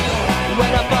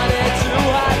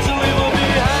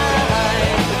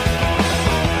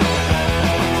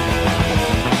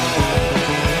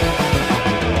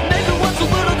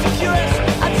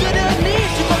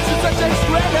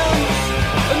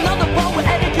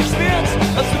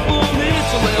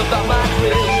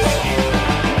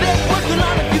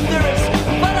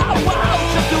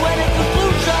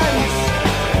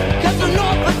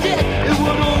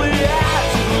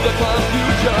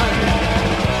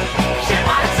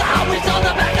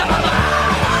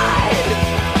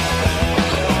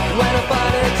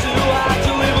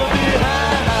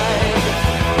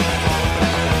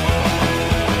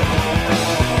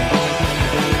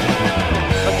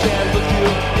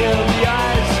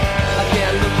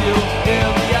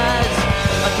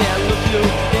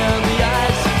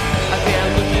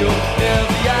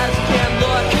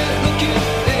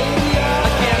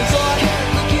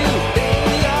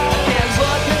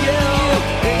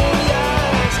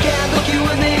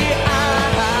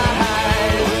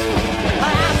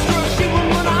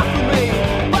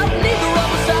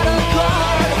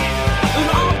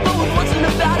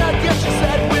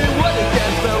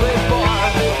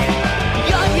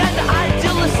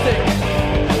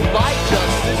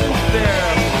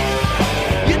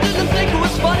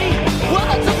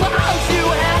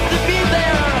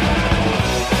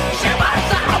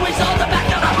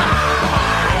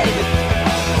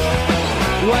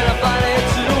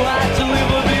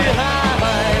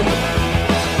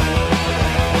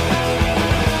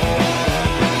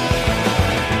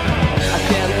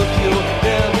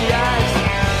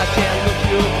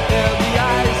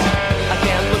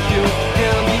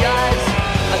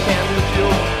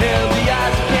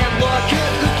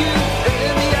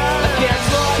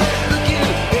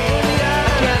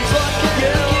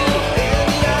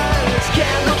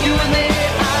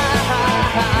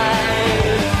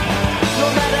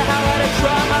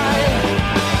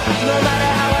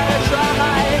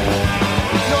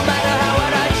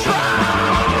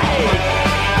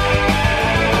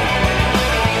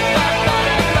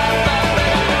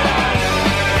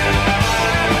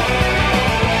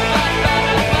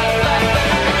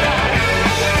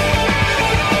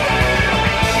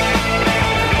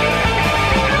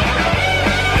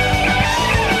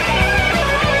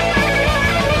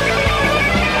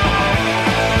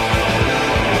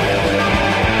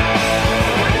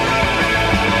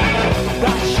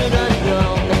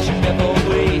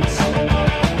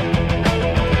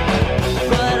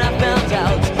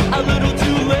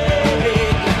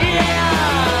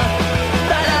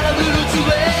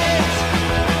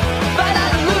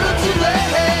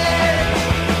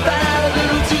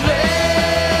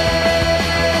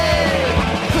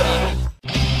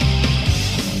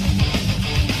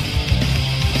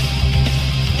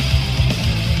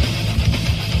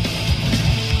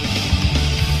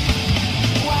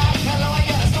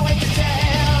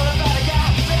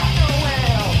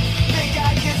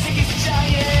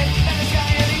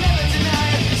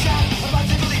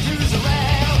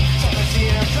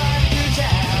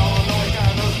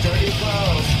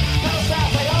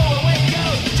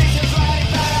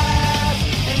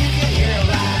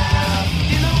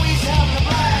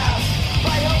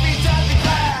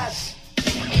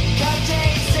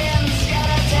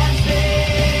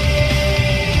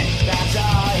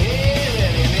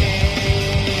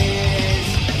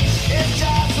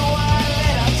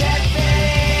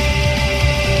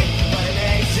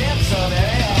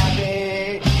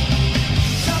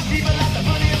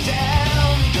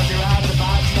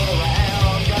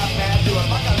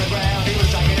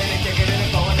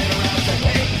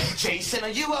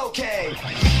 okay.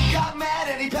 Got mad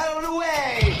and he pedaled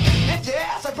away. And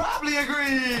yes, I probably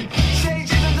agree. Say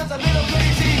Jesus is a little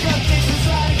crazy, cause Jason's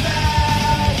like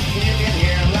that. You can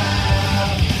hear him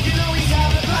laugh. You know he's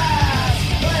having a blast.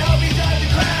 But I hope he drives the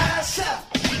crash.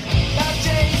 Now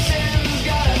Jason's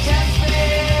got a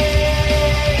 10-speed,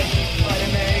 but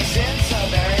it makes him so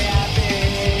very happy.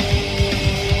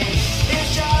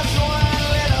 It's just one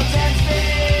little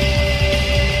 10-speed,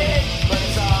 but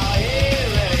it's all he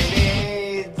really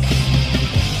needs.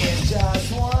 It's just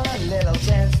one little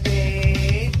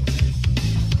 10-speed,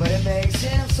 but it makes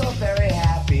him so very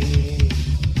happy.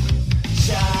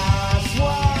 Just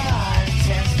one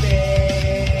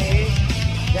 10-speed,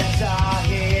 that's all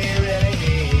he really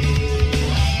needs.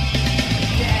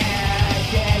 Yeah,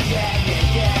 yeah, yeah, yeah,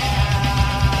 yeah.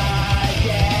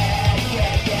 Yeah,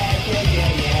 yeah, yeah, yeah,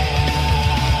 yeah, yeah.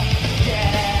 Yeah,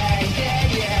 yeah,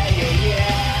 yeah, yeah,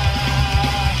 yeah.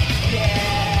 Yeah,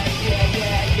 yeah,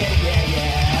 yeah, yeah, yeah,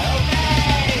 yeah.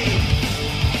 Okay.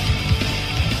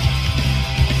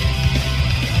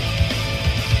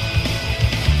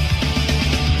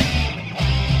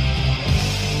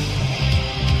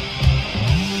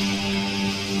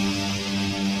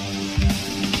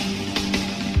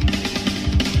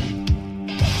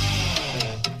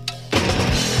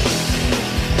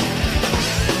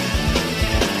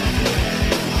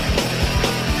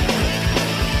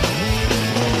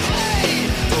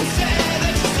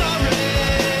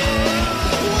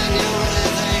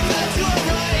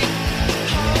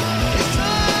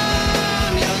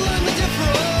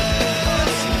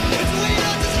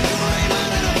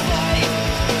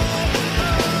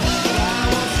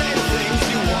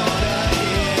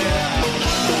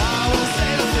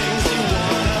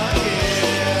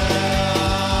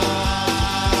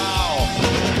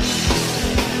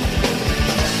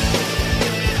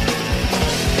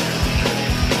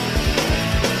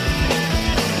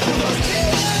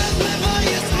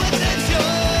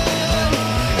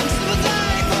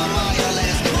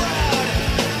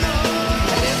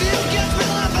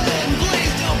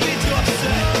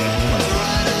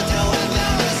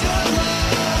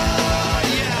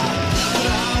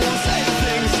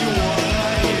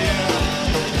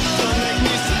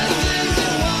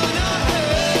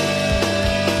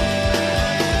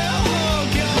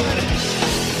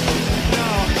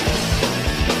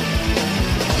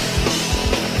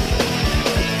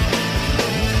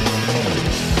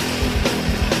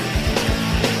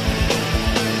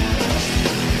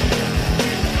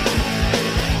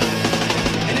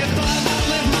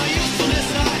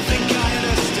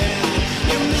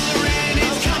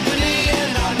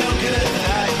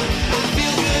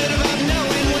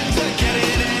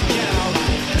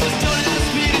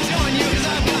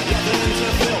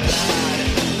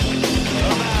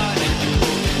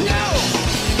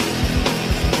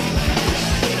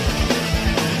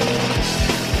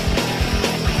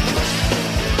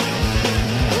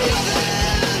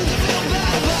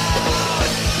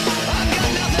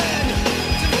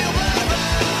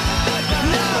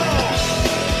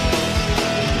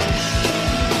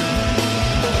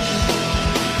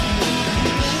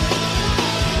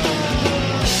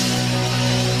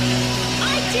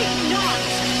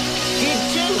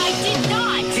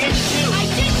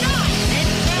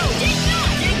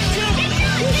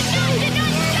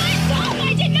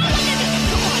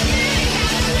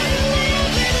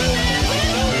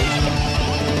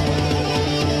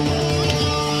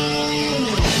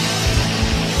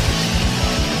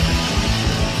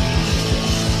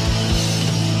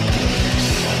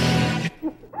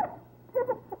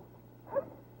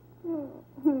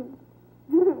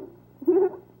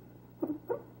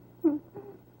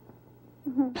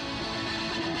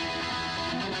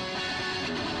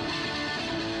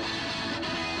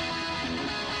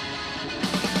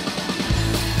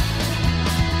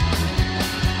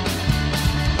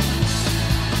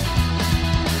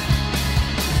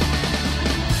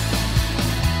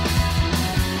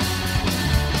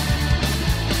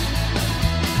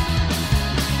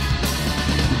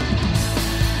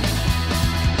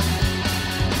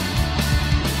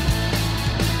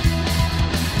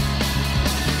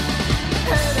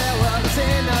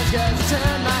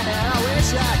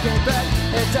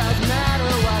 doesn't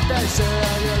matter what they say,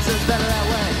 yours is better that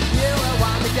way. You were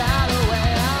one that got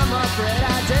away, I'm afraid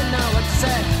I didn't know what to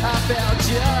say. I felt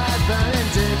your eyes burning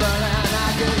deeper than I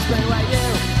could explain why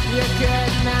you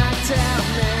could not tell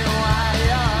me why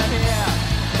you're here,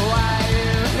 why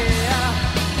you're here.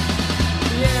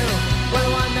 You were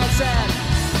the one that said,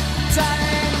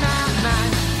 telling my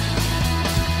mind.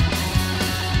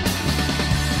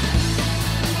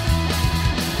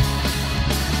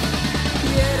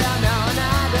 You don't know and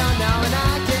I don't know and I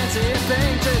can't see a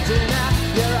thing to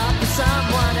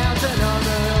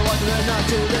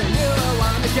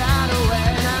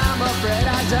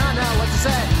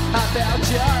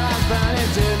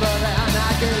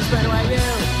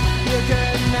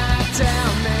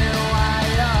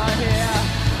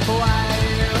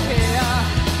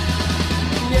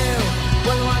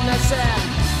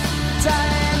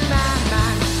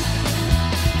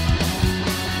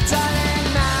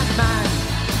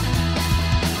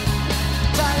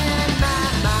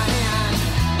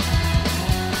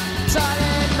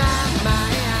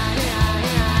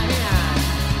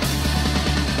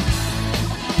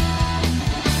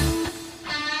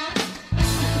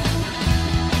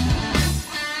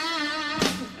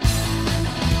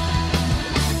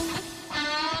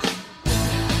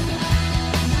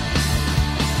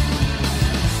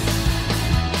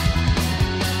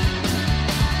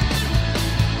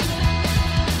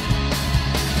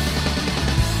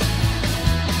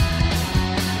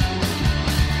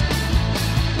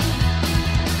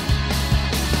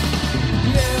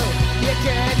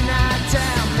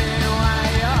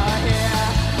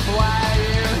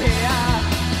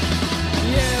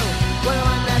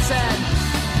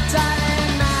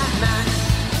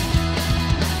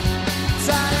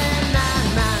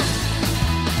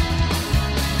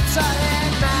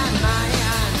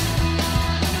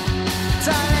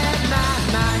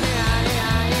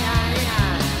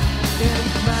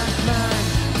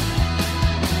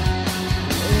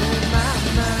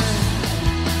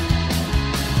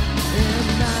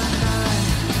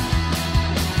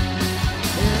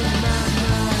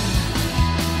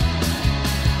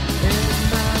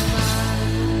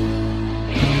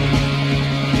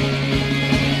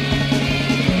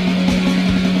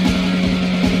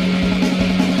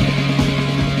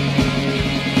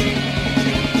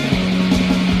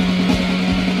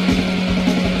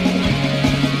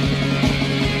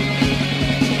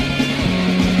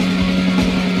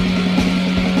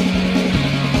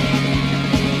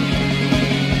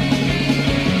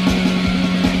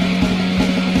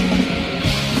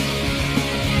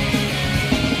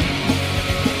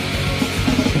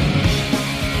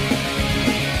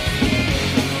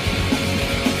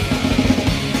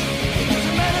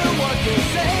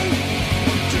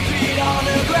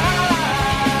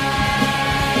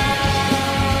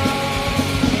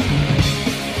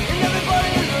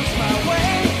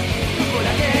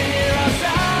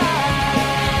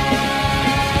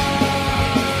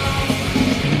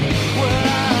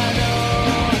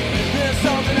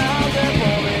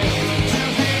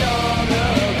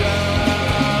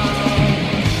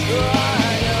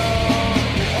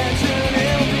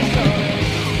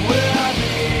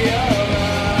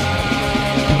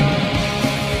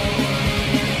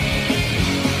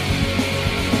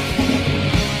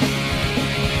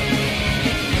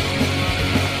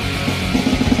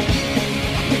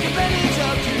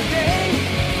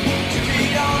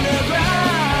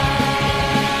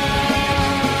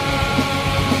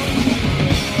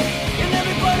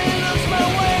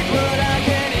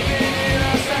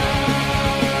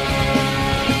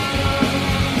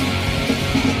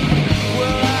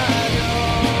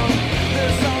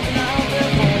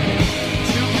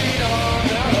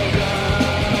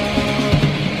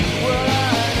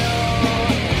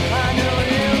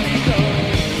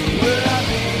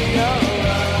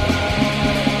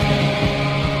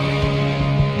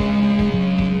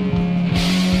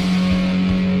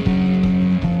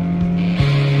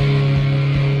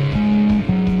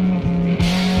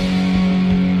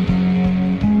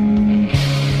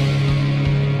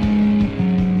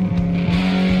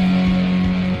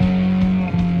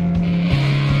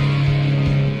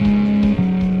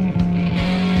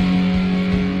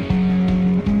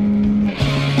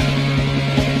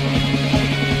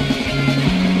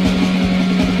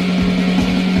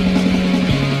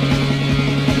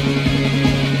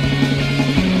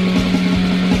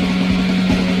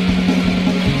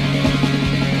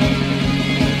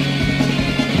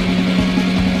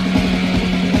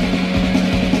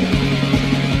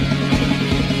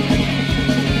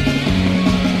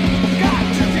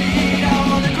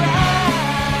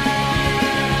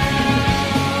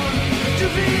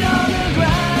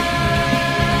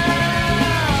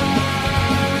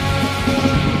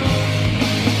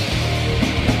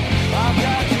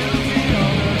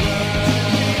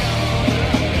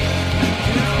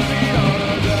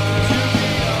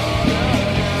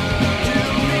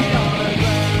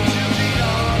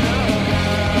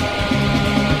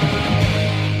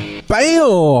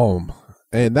Bam!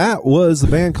 And that was a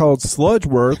band called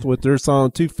Sludgeworth with their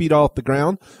song 2 Feet Off the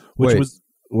Ground, which was,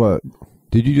 what?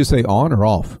 Did you just say on or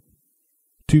off?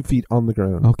 2 feet on the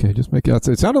ground. Okay, just make it.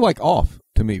 It sounded like off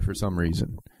to me for some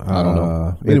reason. I don't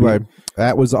know. Anyway,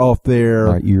 that was off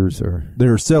my ears are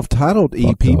their self-titled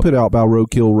EP put out by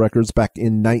Roadkill Records back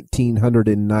in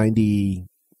 1990.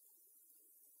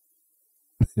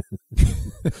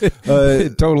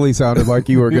 It totally sounded like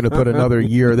you were going to put another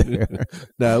year there.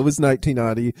 No, it was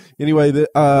 1990. Anyway,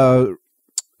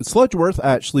 Sludgeworth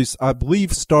actually, I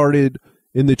believe, started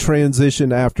in the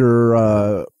transition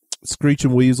after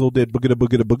Screeching Weasel did Boogada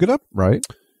Boogada Boogada. Right.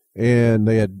 And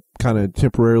they had kind of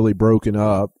temporarily broken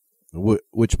up,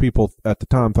 which people at the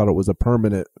time thought it was a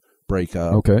permanent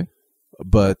breakup. Okay.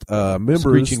 But members...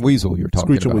 Screeching Weasel you're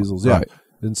talking about. Screeching Weasels, yeah. Right.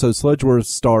 And so Sludgeworth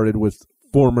started with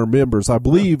former members. I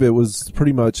believe it was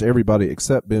pretty much everybody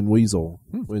except Ben Weasel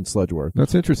in Sludgeworth.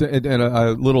 That's interesting. And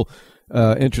a little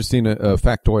interesting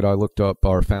factoid I looked up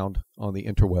or found on the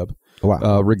interweb.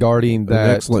 Wow. Regarding that.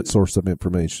 An excellent source of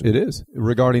information. It is.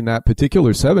 Regarding that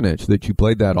particular 7-inch that you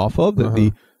played that off of,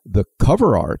 the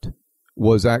cover art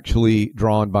was actually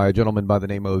drawn by a gentleman by the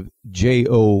name of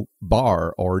J.O.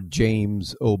 Barr, or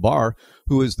James O. Barr,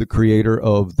 who is the creator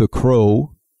of the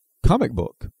Crow comic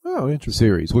book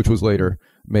series, which was later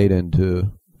made into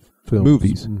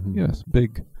movies. Mm-hmm. Yes,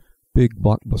 big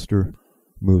blockbuster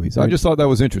movies. I just thought that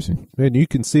was interesting. And you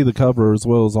can see the cover as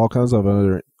well as all kinds of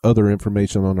other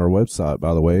information on our website,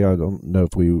 by the way. I don't know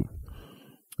if you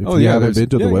haven't been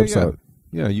to the website.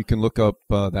 Yeah, you can look up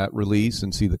that release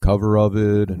and see the cover of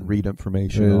it and read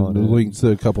information on it. Links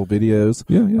to a couple videos.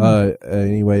 Yeah.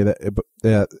 Anyway,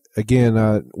 that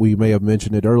again, we may have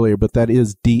mentioned it earlier, but that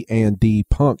is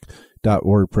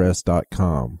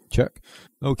danddpunk.wordpress.com. Check.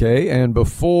 Okay, and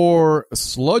before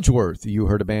Sludgeworth, you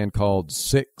heard a band called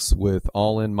Six with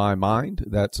All in My Mind.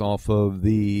 That's off of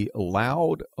the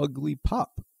Loud Ugly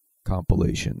Pop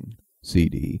compilation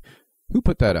CD. Who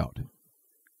put that out?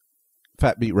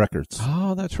 Fat Beat Records.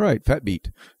 Oh, that's right. Fat Beat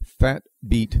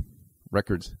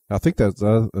Records. I think that's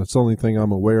the only thing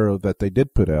I'm aware of that they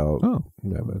did put out. Oh,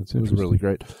 yeah, it was really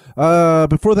great.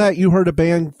 Before that, you heard a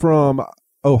band from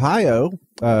Ohio,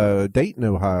 Dayton,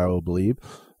 Ohio, I believe.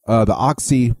 The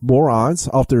Oxymorons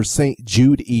off their St.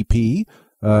 Jude EP. It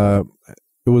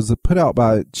was put out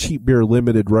by Cheap Beer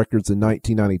Limited Records in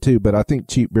 1992, but I think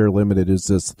Cheap Beer Limited is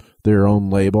just their own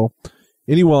label.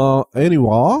 Anyway,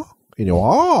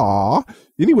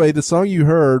 the song you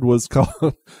heard was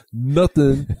called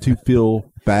Nothing to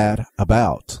Feel Bad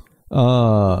About.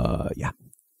 Yeah.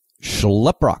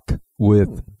 Schleprock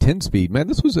with 10-speed. Man,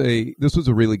 this was a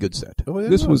really good set. Oh, yeah,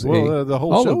 this was the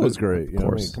whole show was great. Of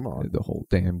course. Come on. The whole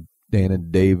damn Dan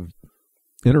and Dave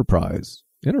Enterprise.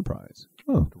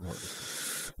 Oh.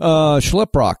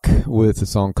 Schleprock with a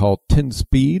song called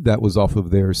 10-Speed. That was off of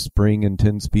their Spring and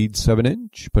 10-Speed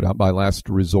 7-inch, put out by Last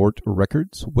Resort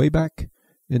Records way back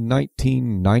in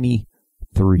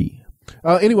 1993.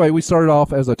 Anyway, we started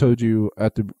off, as I told you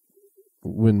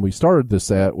when we started the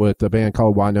set, with a band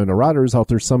called Wynona Riders off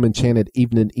their Some Enchanted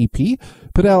Evening EP,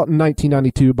 put out in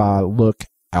 1992 by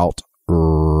Lookout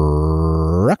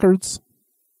Records.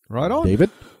 Right on. David?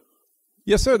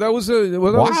 Yes, sir. That was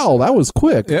that was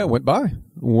quick. Yeah,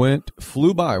 it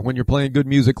flew by. When you're playing good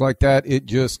music like that,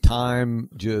 time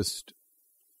just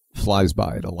flies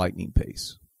by at a lightning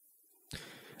pace.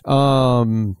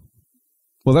 Well,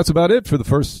 that's about it for the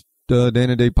first Dan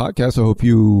and Dave podcast. I hope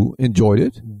you enjoyed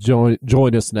it.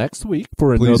 Join us next week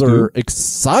for another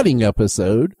exciting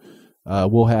episode.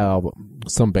 We'll have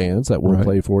some bands that we'll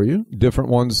play for you.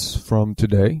 Different ones from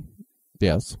today.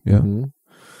 Yes. Yeah. Mm-hmm.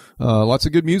 Lots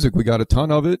of good music. We got a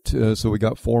ton of it. So we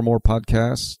got 4 more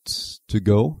podcasts to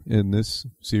go in this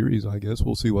series, I guess.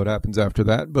 We'll see what happens after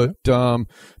that. But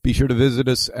be sure to visit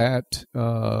us at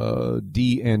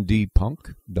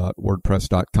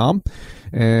danddpunk.wordpress.com.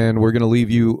 And we're going to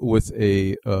leave you with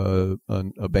a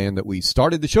band that we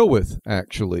started the show with,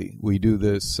 actually. We do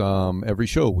this every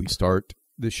show. We start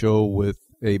the show with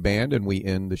a band, and we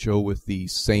end the show with the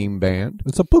same band.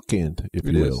 It's a bookend, if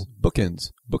you will. Bookends,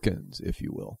 if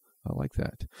you will. I like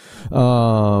that.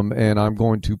 And I'm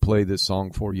going to play this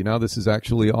song for you now. This is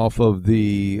actually off of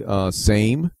the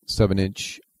same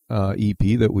 7-inch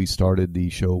EP that we started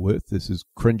the show with. This is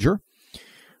Cringer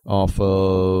off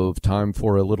of Time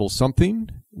for a Little Something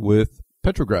with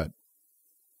Petrograd.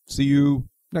 See you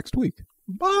next week.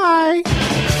 Bye.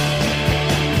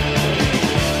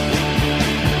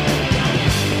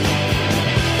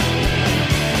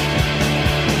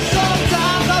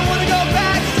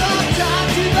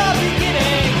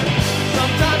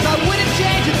 Sometimes I wouldn't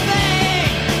change a thing.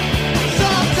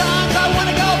 Sometimes I want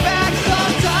to go back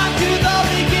sometime to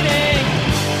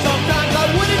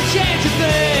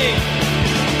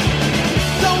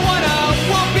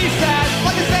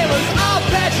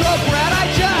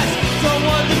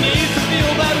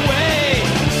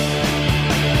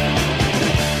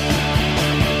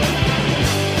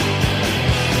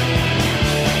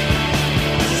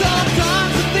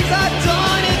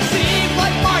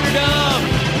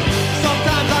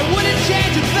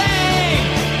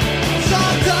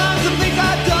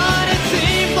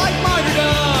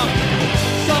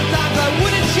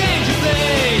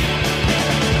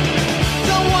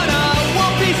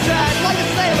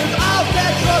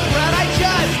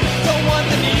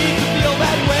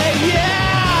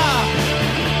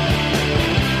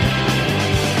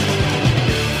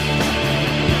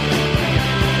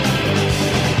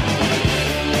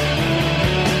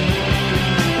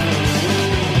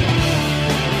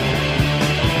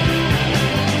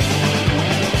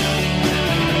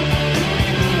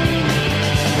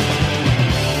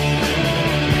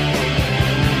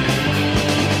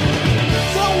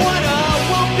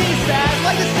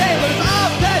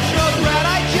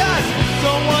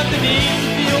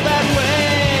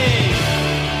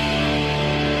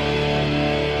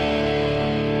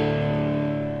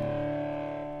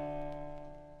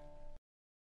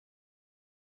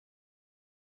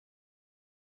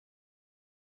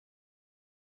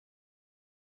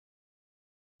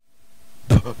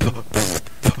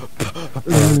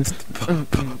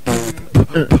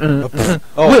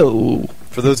Whoa.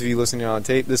 For those of you listening on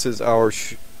tape, this is our.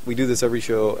 We do this every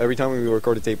show. Every time we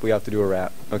record a tape, we have to do a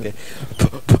rap. Okay.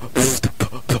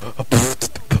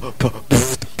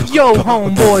 Yo,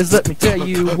 homeboys, let me tell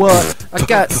you what. I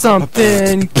got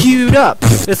something queued up.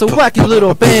 It's a wacky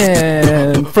little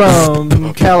band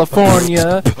from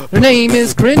California. Their name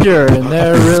is Cringer, and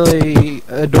they're really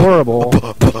adorable.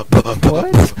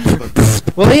 What?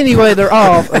 Well, anyway, they're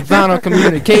off Avail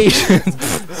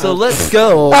Communications. So let's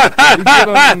go. Give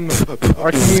them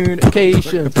our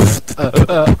communications.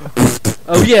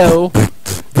 Oh, yo.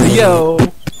 Yo.